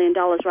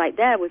 $500,000 right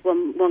there with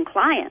one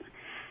client.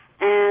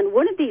 And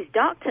one of these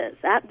doctors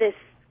at this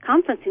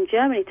conference in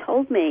Germany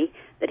told me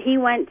that he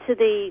went to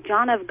the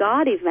John of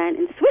God event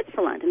in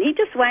Switzerland. And he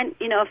just went,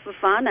 for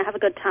fun, have a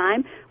good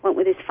time, went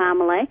with his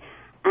family,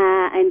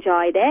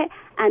 enjoyed it.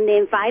 And they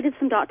invited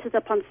some doctors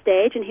up on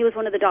stage, and he was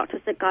one of the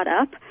doctors that got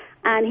up.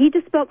 And he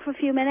just spoke for a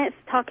few minutes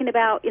talking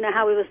about,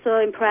 how he was so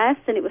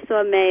impressed and it was so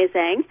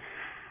amazing.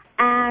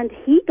 And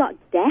he got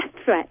death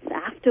threats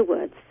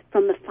afterwards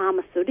from the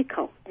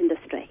pharmaceutical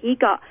industry. He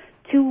got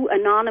 2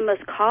 anonymous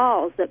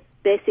calls that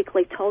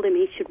basically told him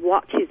he should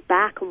watch his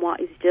back and what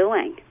he's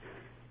doing.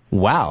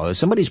 Wow,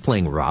 somebody's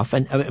playing rough.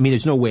 And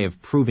there's no way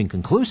of proving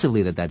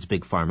conclusively that that's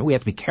big pharma. We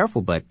have to be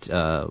careful, but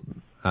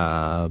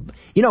when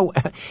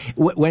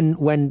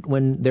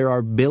there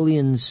are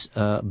billions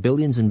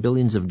and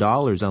billions of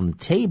dollars on the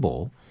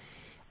table,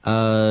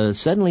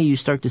 suddenly you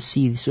start to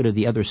see sort of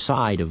the other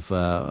side of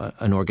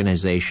an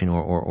organization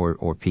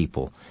or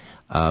people.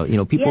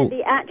 People.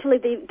 Yeah,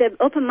 the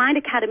Open Mind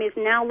Academy is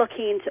now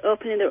looking into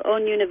opening their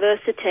own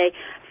university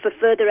for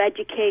further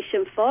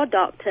education for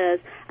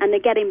doctors, and they're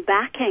getting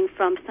backing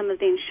from some of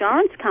the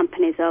insurance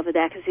companies over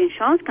there, because the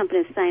insurance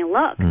companies are saying,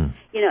 look,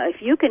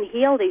 if you can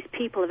heal these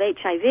people of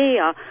HIV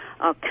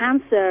or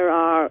cancer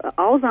or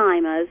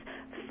Alzheimer's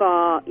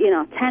for,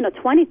 10 or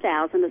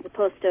 20,000 as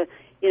opposed to,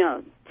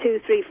 2,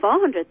 3,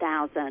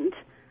 400,000,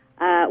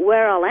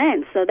 we're all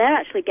in. So they're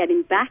actually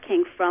getting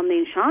backing from the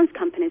insurance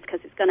companies, because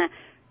it's going to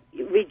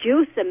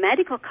reduce the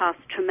medical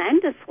costs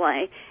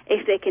tremendously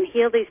if they can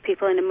heal these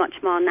people in a much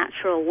more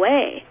natural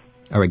way.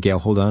 All right, Gail,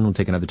 hold on. We'll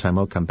take another time.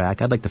 I'll come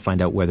back. I'd like to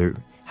find out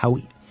how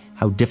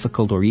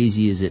difficult or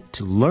easy is it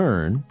to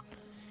learn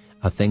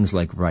things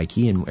like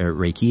Reiki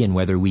and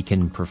whether we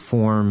can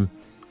perform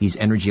these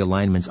energy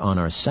alignments on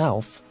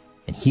ourselves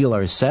and heal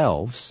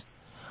ourselves.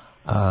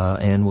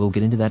 And we'll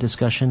get into that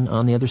discussion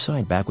on the other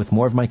side. Back with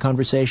more of my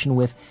conversation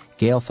with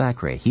Gail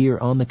Thackray here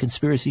on The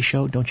Conspiracy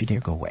Show. Don't you dare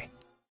go away.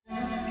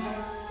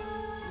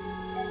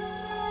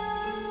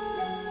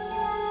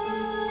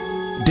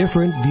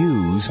 Different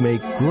views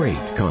make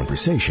great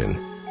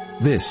conversation.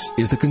 This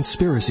is The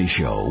Conspiracy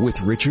Show with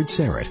Richard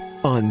Serrett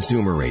on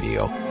Zoomer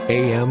Radio,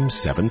 AM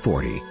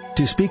 740.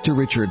 To speak to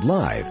Richard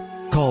live,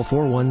 call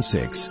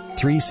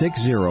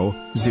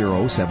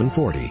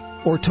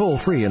 416-360-0740 or toll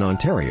free in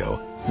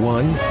Ontario,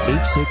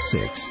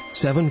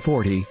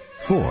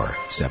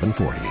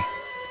 1-866-740-4740.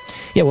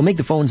 Yeah, we'll make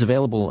the phones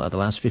available the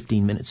last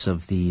 15 minutes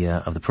of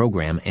the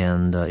program,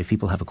 and if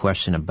people have a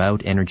question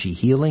about energy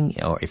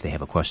healing, or if they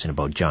have a question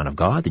about John of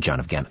God, the John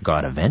of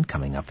God event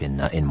coming up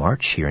in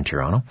March here in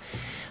Toronto,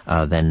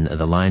 then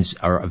the lines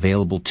are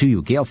available to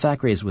you. Gail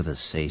Thackray is with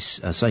us,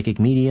 a psychic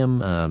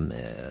medium,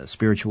 a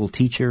spiritual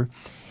teacher,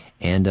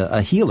 and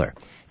a healer.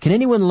 Can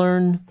anyone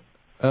learn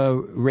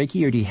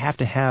Reiki, or do you have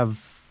to have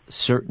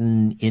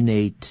certain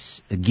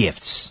innate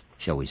gifts,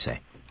 shall we say?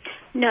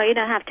 No, you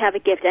don't have to have a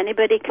gift.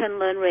 Anybody can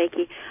learn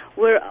Reiki.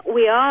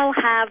 We all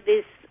have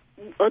this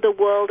other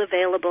world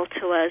available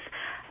to us.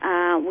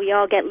 We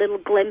all get little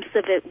glimpses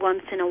of it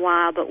once in a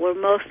while, but we're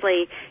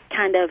mostly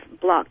kind of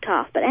blocked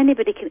off. But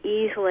anybody can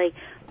easily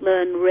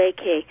learn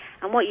Reiki.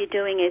 And what you're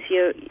doing is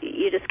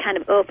you're just kind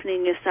of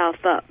opening yourself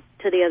up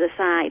to the other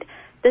side.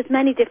 There's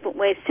many different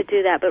ways to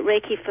do that, but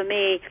Reiki for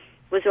me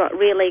was what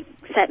really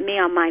set me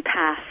on my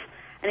path.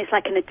 And it's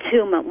like an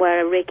attunement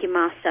where a Reiki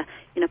master,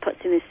 puts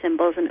in his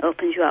symbols and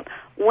opens you up.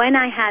 When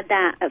I had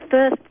that, at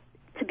first,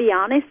 to be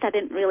honest, I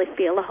didn't really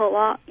feel a whole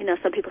lot.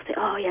 Some people say,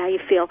 oh, yeah, you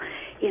feel,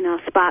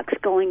 sparks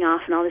going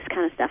off and all this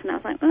kind of stuff. And I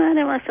was like, I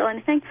don't want to feel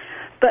anything.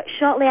 But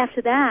shortly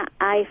after that,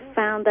 I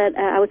found that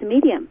I was a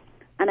medium,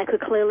 and I could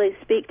clearly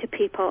speak to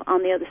people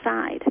on the other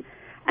side.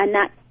 And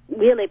that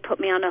really put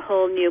me on a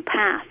whole new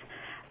path.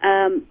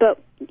 But,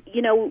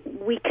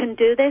 we can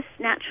do this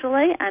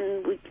naturally,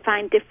 and we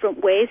find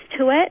different ways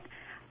to it.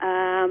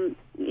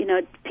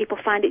 People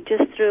find it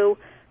just through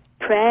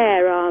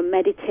prayer or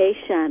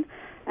meditation.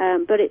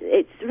 But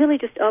it's really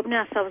just opening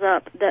ourselves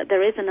up that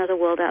there is another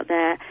world out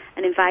there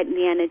and inviting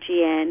the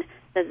energy in,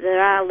 that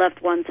there are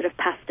loved ones that have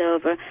passed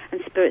over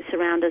and spirits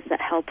around us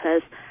that help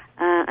us,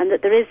 and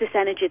that there is this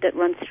energy that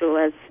runs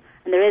through us,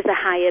 and there is a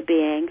higher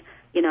being.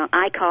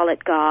 I call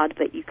it God,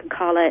 but you can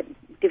call it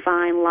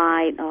divine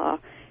light or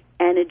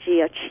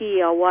energy or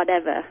chi or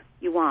whatever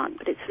you want,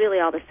 but it's really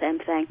all the same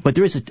thing. But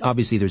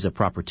obviously there's a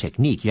proper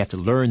technique. You have to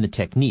learn the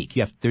technique.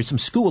 There's some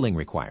schooling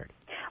required.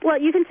 Well,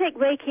 you can take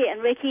Reiki,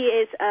 and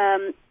Reiki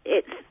is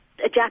it's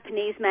a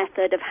Japanese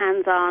method of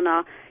hands-on,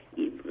 or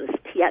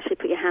you actually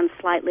put your hands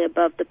slightly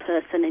above the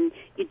person and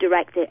you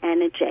direct the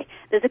energy.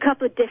 There's a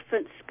couple of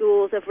different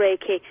schools of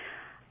Reiki.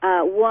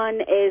 One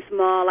is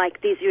more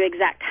like these are your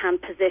exact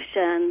hand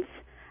positions,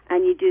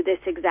 and you do this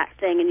exact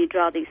thing, and you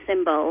draw these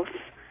symbols.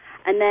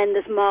 And then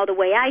there's more the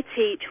way I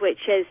teach,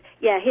 which is,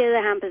 here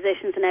are the hand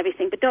positions and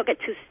everything, but don't get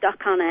too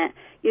stuck on it.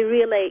 You're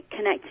really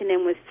connecting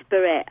in with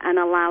spirit and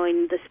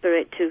allowing the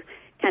spirit to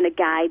kind of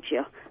guide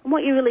you. And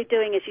what you're really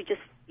doing is you're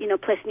just,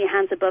 placing your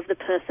hands above the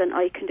person,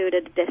 or you can do it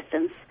at a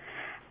distance,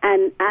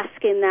 and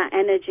asking that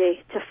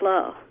energy to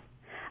flow.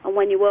 And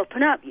when you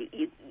open up,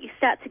 you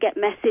start to get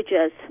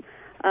messages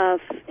of,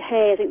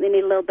 hey, I think they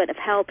need a little bit of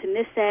help in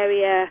this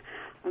area.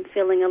 I'm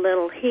feeling a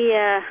little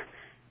here.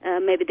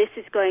 Maybe this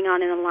is going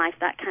on in a life,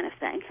 that kind of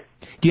thing.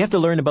 Do you have to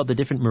learn about the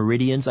different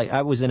meridians?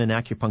 I was in an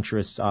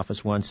acupuncturist's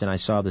office once, and I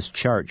saw this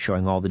chart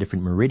showing all the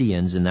different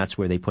meridians, and that's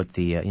where they put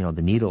the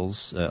the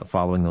needles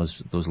following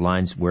those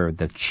lines where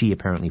the chi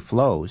apparently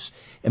flows.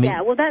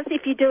 That's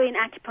if you're doing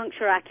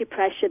acupuncture or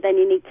acupressure, then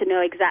you need to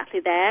know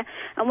exactly there.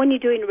 And when you're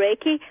doing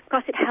Reiki, of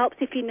course, it helps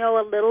if you know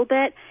a little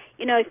bit.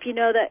 If you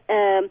know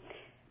that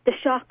the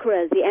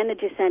chakras, the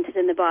energy centers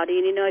in the body,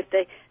 and if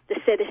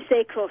the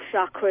sacral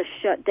chakra is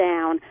shut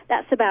down,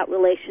 that's about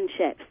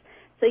relationships.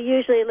 So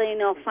usually,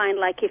 you'll find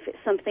if it's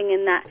something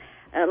in that,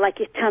 like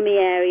your tummy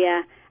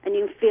area, and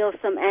you feel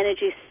some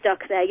energy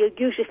stuck there, you'll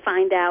usually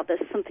find out there's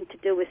something to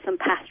do with some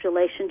past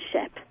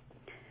relationship.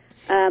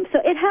 So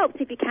it helps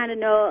if you kind of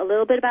know a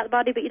little bit about the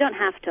body, but you don't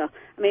have to.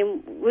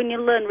 When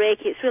you learn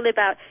Reiki, it's really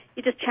about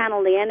you just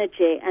channel the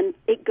energy, and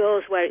it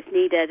goes where it's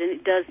needed, and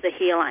it does the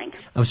healing.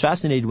 I was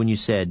fascinated when you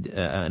said,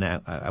 and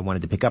I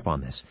wanted to pick up on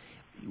this,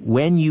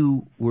 when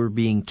you were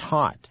being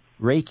taught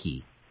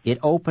Reiki, it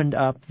opened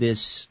up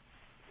this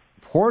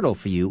portal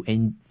for you,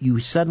 and you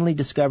suddenly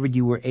discovered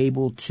you were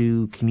able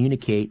to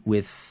communicate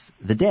with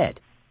the dead.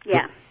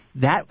 Yeah.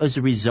 That was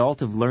a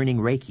result of learning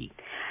Reiki.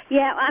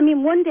 Yeah,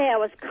 one day I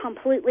was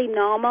completely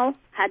normal,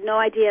 had no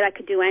idea I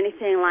could do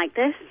anything like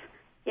this.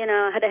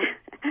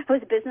 I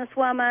was a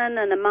businesswoman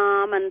and a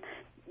mom and,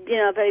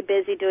 very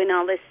busy doing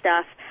all this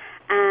stuff.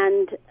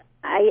 And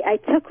I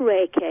took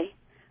Reiki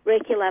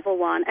level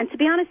 1. And to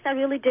be honest, I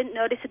really didn't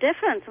notice a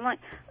difference. I'm like,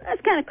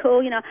 that's kind of cool,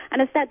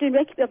 And I start doing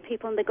Reiki on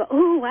people, and they go,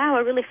 oh, wow,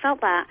 I really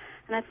felt that.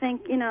 And I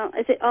think,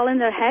 is it all in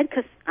their head?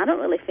 Because I don't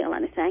really feel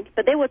anything.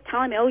 But they were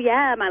telling me, oh,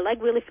 yeah, my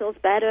leg really feels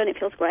better and it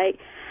feels great.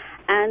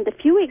 And a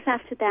few weeks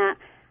after that,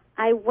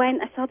 I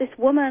saw this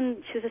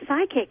woman, she was a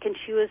psychic, and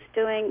she was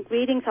doing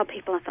readings on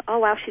people. I thought, oh,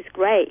 wow, she's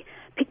great.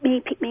 Pick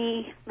me,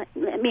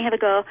 let me have a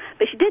go.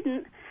 But she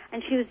didn't,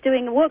 and she was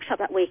doing a workshop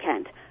that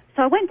weekend.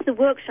 So I went to the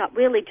workshop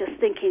really just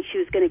thinking she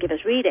was going to give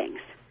us readings.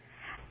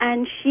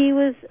 And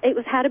it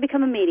was how to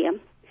become a medium.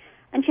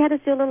 And she had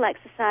us do a little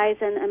exercise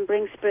and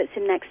bring spirits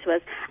in next to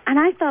us. And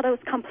I thought I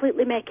was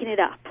completely making it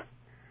up.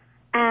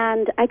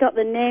 And I got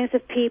the names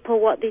of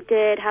people, what they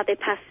did, how they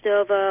passed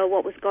over,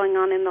 what was going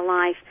on in their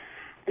life.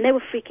 And they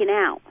were freaking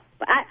out.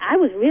 But I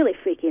was really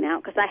freaking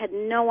out because I had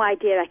no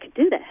idea I could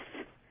do this.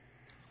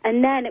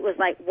 And then it was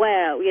like,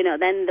 wow,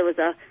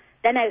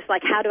 then I was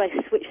like, how do I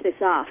switch this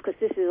off? Because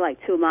this is like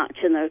too much,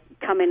 and they're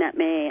coming at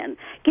me. And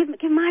give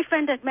my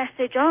friend a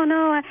message. Oh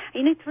no,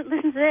 you need to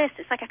listen to this.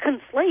 It's like I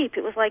couldn't sleep.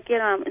 It was like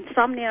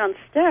insomnia on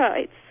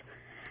steroids.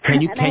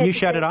 Can you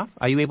shut it off?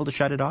 Are you able to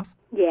shut it off?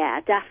 Yeah,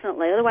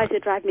 definitely. Otherwise,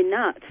 it'd drive me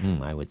nuts.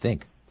 I would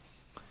think.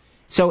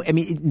 So, I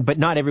mean, but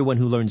not everyone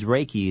who learns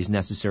Reiki is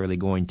necessarily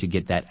going to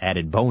get that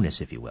added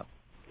bonus, if you will.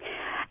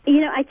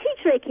 I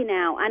teach Reiki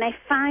now, and I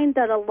find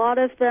that a lot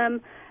of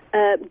them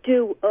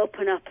do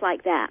open up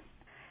like that.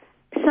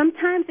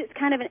 Sometimes it's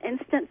kind of an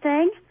instant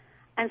thing,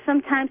 and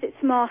sometimes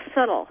it's more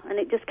subtle, and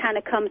it just kind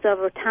of comes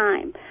over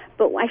time.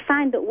 But I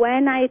find that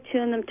when I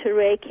attune them to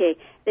Reiki,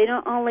 they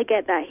don't only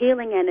get that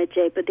healing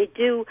energy, but they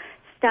do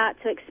start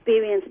to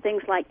experience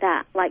things like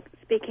that, like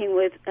speaking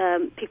with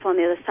people on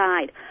the other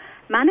side,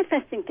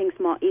 manifesting things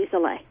more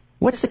easily.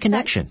 What's the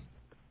connection?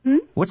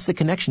 What's the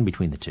connection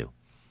between the two?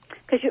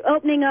 Because you're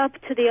opening up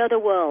to the other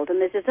world,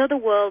 and there's this other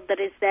world that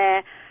is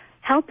there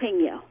helping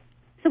you.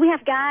 So we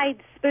have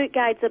guides, spirit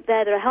guides up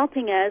there that are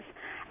helping us,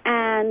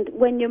 and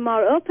when you're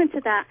more open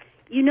to that,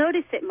 you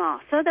notice it more.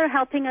 So they're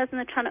helping us, and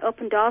they're trying to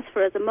open doors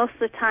for us, and most of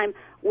the time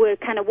we're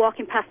kind of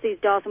walking past these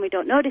doors and we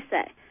don't notice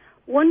it.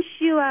 Once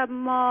you are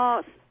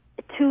more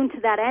attuned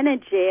to that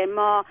energy and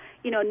more,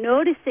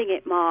 noticing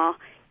it more,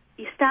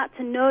 you start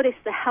to notice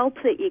the help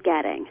that you're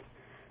getting.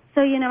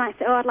 So, I might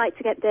say, I'd like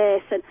to get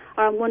this,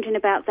 or I'm wondering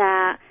about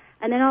that,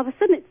 and then all of a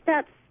sudden it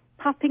starts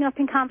popping up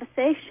in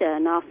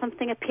conversation, or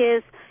something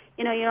appears,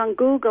 you're on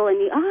Google and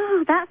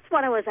that's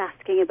what I was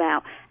asking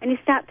about. And you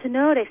start to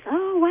notice,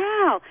 oh,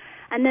 wow.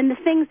 And then the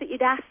things that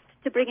you'd asked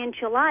to bring into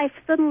your life,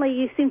 suddenly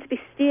you seem to be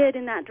steered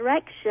in that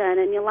direction,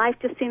 and your life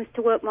just seems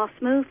to work more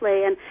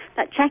smoothly, and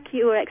that check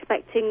you were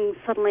expecting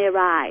suddenly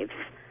arrives.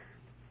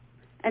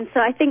 And so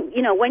I think,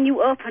 when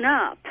you open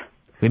up,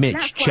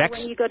 that's why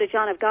when you go to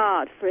John of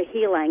God for a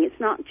healing, it's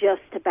not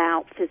just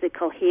about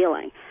physical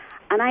healing.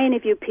 And I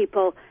interview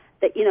people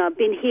that, have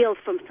been healed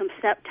from some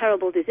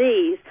terrible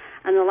disease,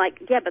 and they're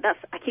like, yeah, but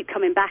I keep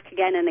coming back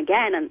again and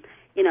again, and,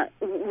 the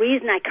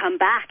reason I come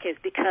back is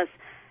because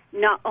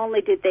not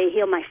only did they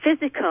heal my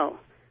physical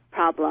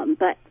problem,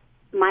 but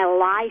my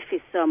life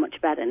is so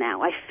much better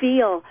now. I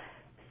feel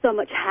so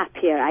much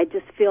happier. I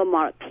just feel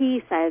more at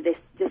peace. I have this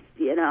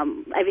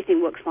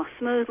everything works more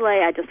smoothly.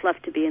 I just love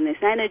to be in this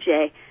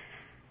energy.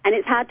 And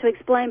it's hard to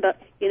explain,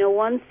 but,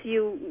 once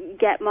you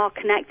get more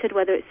connected,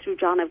 whether it's through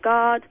John of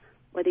God,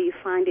 whether you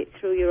find it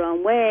through your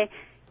own way,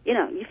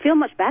 you feel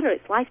much better.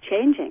 It's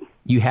life-changing.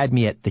 You had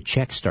me at the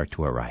checks start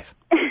to arrive.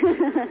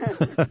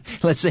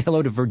 Let's say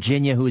hello to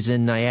Virginia, who's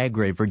in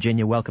Niagara.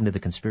 Virginia, welcome to the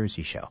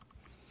Conspiracy Show.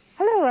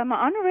 Hello, am I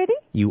on already?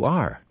 You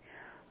are.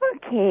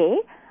 Okay.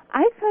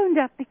 I phoned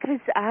up because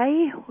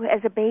I,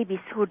 as a baby,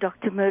 saw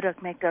Dr.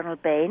 Murdoch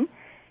MacDonald Bain.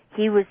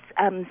 He was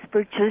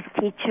spiritualist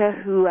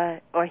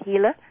teacher or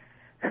healer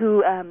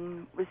who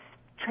was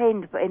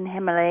trained in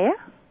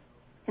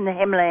in the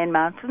Himalayan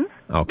mountains.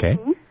 Okay.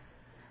 Mm-hmm.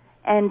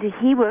 And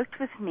he worked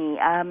with me.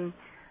 I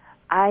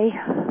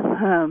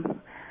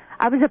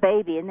was a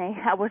baby, and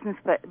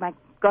my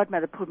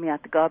godmother pulled me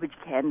out the garbage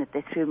can that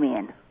they threw me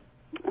in.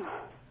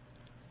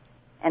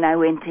 And I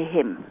went to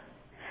him.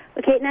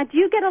 Okay, now do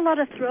you get a lot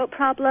of throat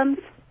problems?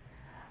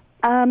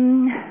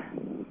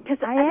 Because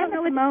I am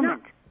at the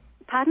moment.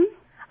 Pardon?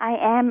 I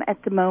am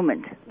at the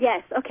moment.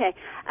 Yes, okay.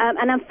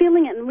 And I'm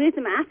feeling it, and the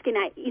reason I'm asking,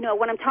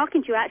 when I'm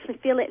talking to you, I actually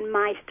feel it in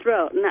my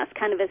throat, and that's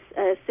kind of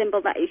a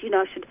symbol that,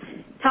 should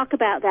talk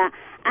about that.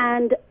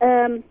 And,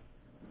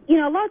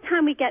 a lot of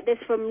time we get this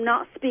from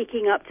not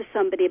speaking up to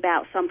somebody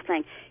about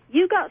something.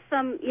 You got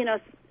some,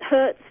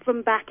 hurts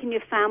from back in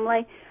your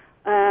family,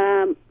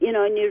 in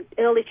your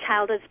early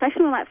childhood,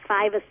 especially when like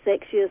 5 or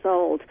 6 years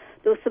old.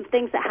 There were some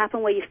things that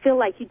happened where you feel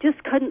like you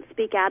just couldn't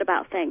speak out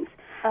about things.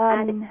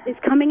 And it's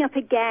coming up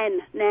again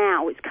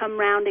now. It's come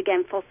round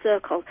again full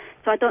circle.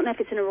 So I don't know if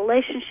it's in a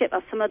relationship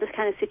or some other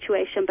kind of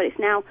situation, but it's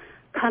now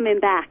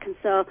coming back. And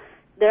so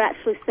they're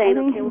actually saying,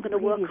 okay, we're going to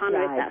work on it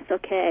if that's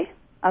okay.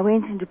 I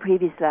went into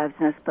previous lives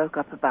and I spoke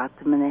up about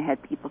them, and they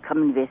had people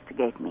come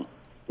investigate me.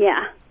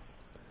 Yeah.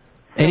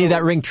 Any of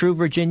that ring true,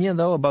 Virginia,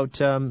 though, about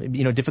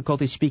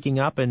difficulty speaking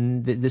up,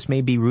 and this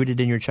may be rooted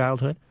in your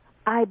childhood?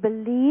 I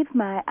believe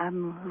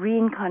I'm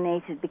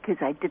reincarnated because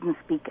I didn't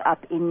speak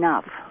up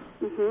enough.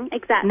 Mm-hmm,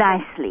 exactly.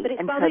 Nicely. But it's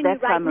and so bothering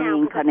that's me why right I'm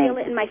now, because I feel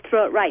it in my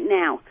throat right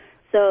now.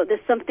 So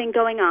there's something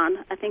going on.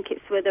 I think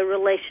it's with a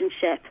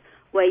relationship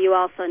where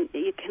you're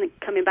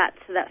coming back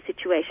to that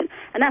situation.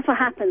 And that's what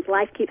happens.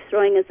 Life keeps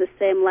throwing us the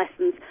same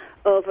lessons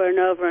over and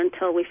over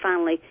until we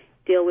finally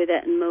deal with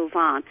it and move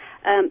on.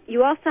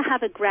 You also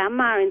have a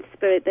grandma in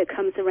spirit that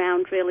comes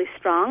around really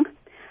strong.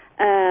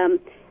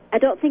 I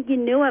don't think you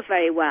knew her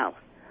very well.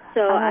 So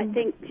I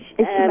think you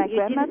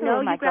didn't know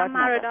your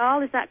grandma at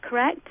all. Is that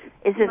correct?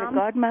 Is it a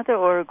godmother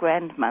or a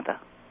grandmother?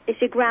 It's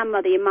your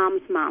grandmother, your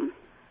mom's mom.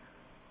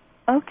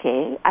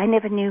 Okay, I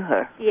never knew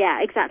her.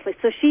 Yeah, exactly.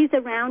 So she's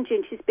around you,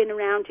 and she's been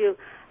around you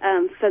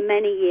for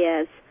many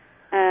years.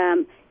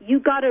 You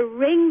got a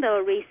ring, though,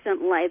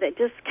 recently that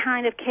just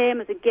kind of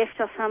came as a gift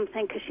or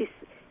something, because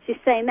She's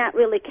saying that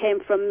really came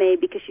from me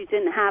because you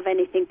didn't have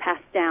anything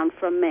passed down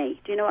from me.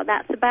 Do you know what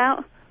that's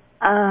about?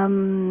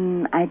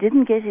 I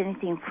didn't get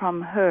anything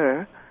from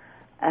her.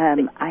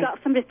 I got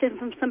something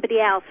from somebody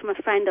else, from a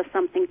friend or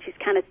something. She's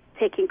kind of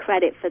taking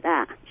credit for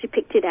that. She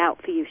picked it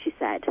out for you, she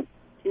said. Do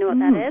you know what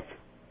that is?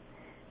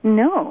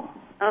 No.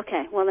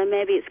 Okay, well then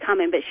maybe it's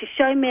coming. But she's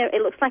showing me,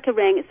 it looks like a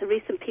ring. It's a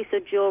recent piece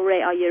of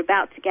jewelry, or you're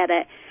about to get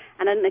it.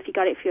 And I don't know if you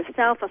got it for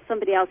yourself or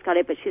somebody else got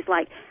it, but she's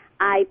like,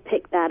 I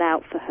picked that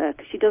out for her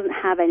because she doesn't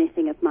have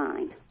anything of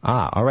mine.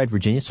 All right,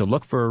 Virginia. So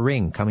look for a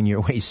ring coming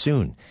your way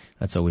soon.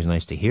 That's always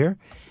nice to hear.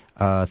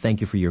 Thank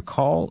you for your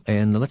call,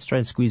 and let's try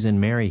to squeeze in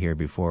Mary here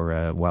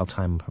before, while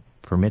time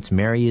permits.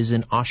 Mary is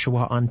in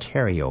Oshawa,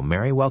 Ontario.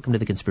 Mary, welcome to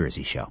the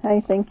Conspiracy Show.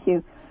 Hi, thank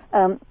you.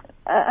 I'm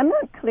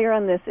not clear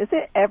on this. Is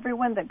it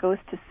everyone that goes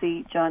to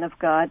see John of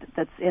God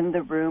that's in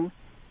the room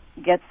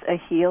gets a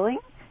healing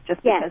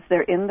just because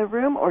they're in the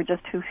room, or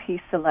just who he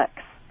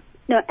selects?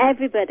 No,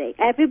 everybody.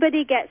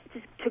 Everybody gets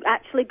to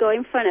actually go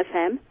in front of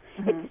him.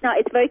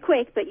 It's very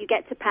quick, but you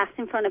get to pass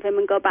in front of him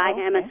and go by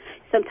him, and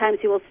sometimes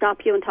he will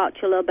stop you and talk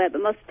to you a little bit,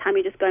 but most of the time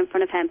you just go in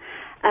front of him.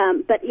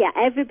 But yeah,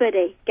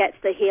 everybody gets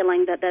the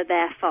healing that they're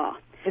there for.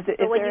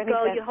 So when you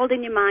go, you hold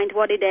in your mind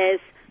what it is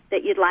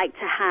that you'd like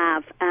to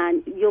have,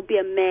 and you'll be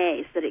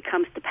amazed that it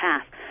comes to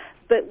pass.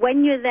 But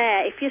when you're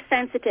there, if you're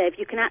sensitive,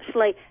 you can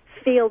actually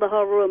feel the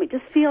whole room. It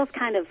just feels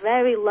kind of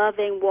very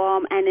loving,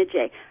 warm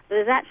energy.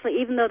 There's actually,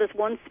 even though there's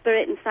one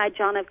spirit inside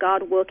John of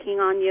God working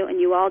on you,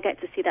 and you all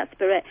get to see that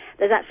spirit,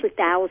 there's actually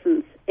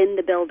thousands in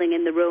the building,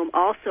 in the room,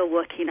 also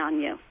working on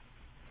you.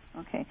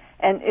 Okay.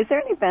 And is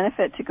there any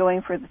benefit to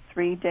going for the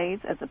 3 days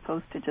as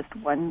opposed to just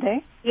 1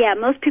 day? Yeah,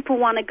 most people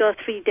want to go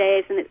 3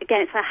 days, and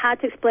again, it's hard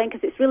to explain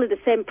because it's really the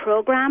same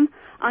program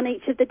on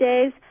each of the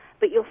days,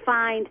 but you'll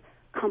find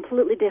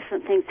completely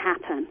different things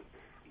happen,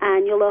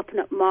 and you'll open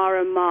up more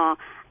and more.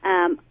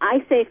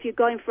 I say if you're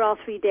going for all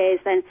 3 days,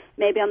 then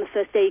maybe on the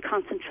first day you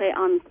concentrate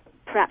on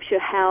perhaps your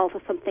health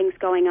or some things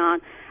going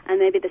on, and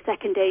maybe the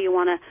second day you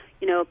want to,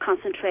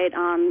 concentrate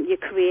on your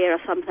career or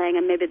something,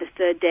 and maybe the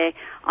third day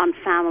on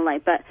family.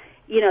 But,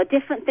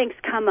 different things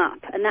come up,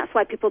 and that's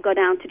why people go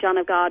down to John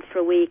of God for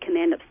a week and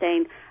they end up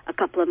staying a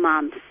couple of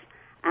months.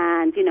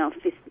 And,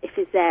 if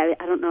he's there,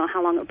 I don't know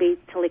how long it'll be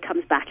till he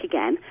comes back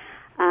again.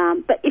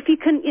 But if you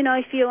can,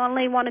 if you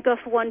only want to go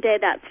for 1 day,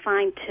 that's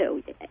fine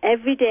too.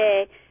 Every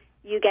day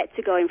you get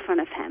to go in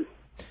front of him.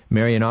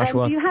 Mary in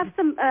Oshawa. Do you have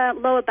some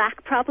lower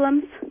back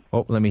problems?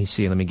 Oh, let me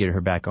see. Let me get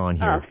her back on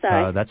here. Oh,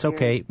 sorry. That's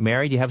okay.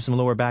 Mary, do you have some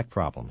lower back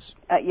problems?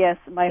 Yes,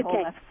 my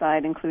whole left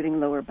side, including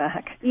lower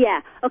back.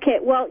 Yeah. Okay.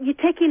 Well, you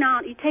take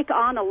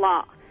on a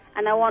lot,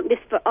 and I want this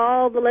for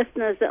all the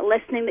listeners that are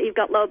listening that you've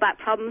got lower back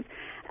problems.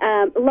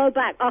 Low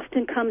back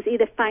often comes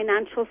either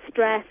financial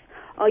stress,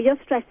 or you're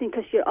stressing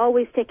because you're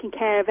always taking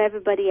care of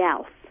everybody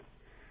else.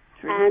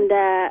 True. And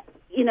the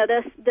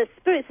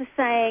spirits are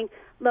saying,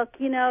 look,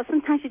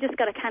 sometimes you just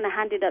got to kind of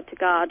hand it up to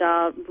God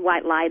or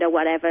white light or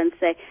whatever and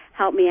say,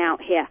 help me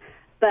out here.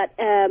 But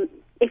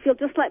if you'll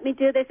just let me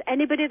do this,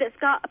 anybody that's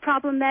got a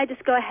problem there,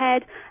 just go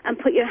ahead and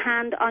put your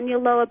hand on your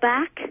lower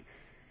back.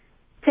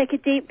 Take a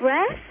deep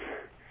breath,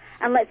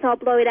 and let's all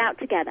blow it out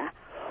together.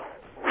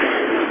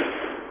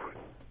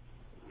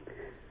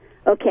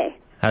 Okay.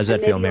 How's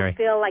that feel, Mary?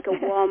 Feel like a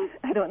warm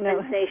I don't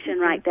know. sensation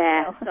right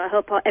there. So I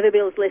hope everybody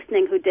who's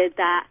listening who did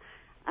that,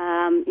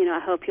 I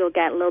hope you'll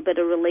get a little bit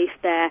of relief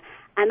there.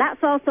 And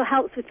that also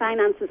helps with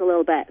finances a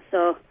little bit.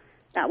 So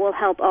that will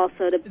help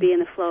also to be in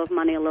the flow of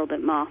money a little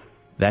bit more.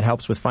 That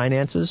helps with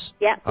finances?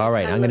 Yeah. All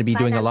right, I'm going to be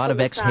doing a lot of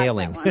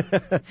exhaling.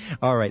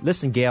 All right,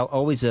 listen, Gail,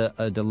 always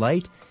a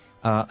delight.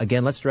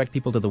 Again, let's direct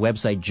people to the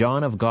website,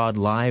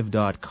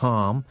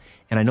 johnofgodlive.com.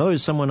 And I know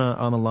there's someone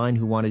on the line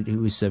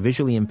who is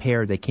visually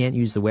impaired. They can't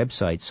use the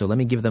website. So let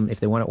me give them,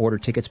 if they want to order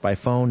tickets by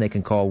phone, they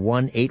can call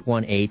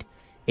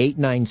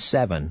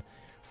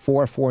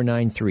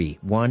 1-818-897-4493.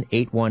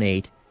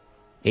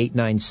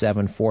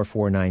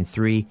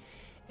 1-818-897-4493.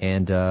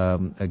 And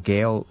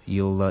Gail,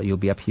 you'll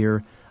be up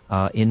here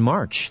in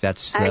March. I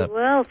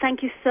will.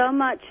 Thank you so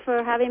much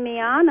for having me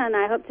on, and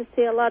I hope to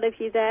see a lot of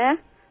you there.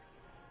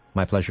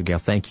 My pleasure, Gail.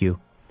 Thank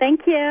you.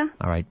 Thank you.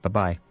 All right.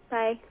 Bye-bye.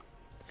 Bye.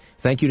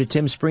 Thank you to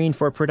Tim Spreen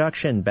for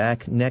production.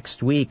 Back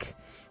next week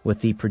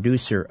with the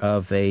producer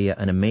of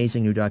an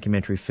amazing new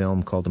documentary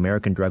film called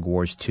American Drug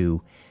Wars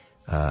 2.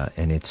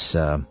 And it's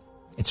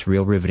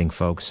real riveting,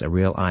 folks, a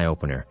real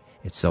eye-opener.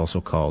 It's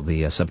also called,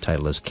 the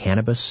subtitle is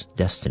Cannabis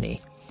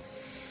Destiny.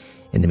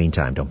 In the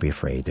meantime, don't be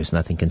afraid. There's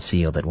nothing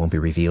concealed that won't be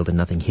revealed, and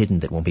nothing hidden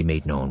that won't be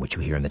made known. What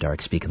you hear in the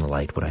dark, speak in the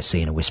light. What I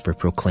say in a whisper,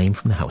 proclaim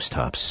from the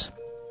housetops.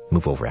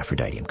 Move over,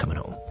 Aphrodite. I'm coming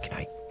home. Good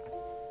night.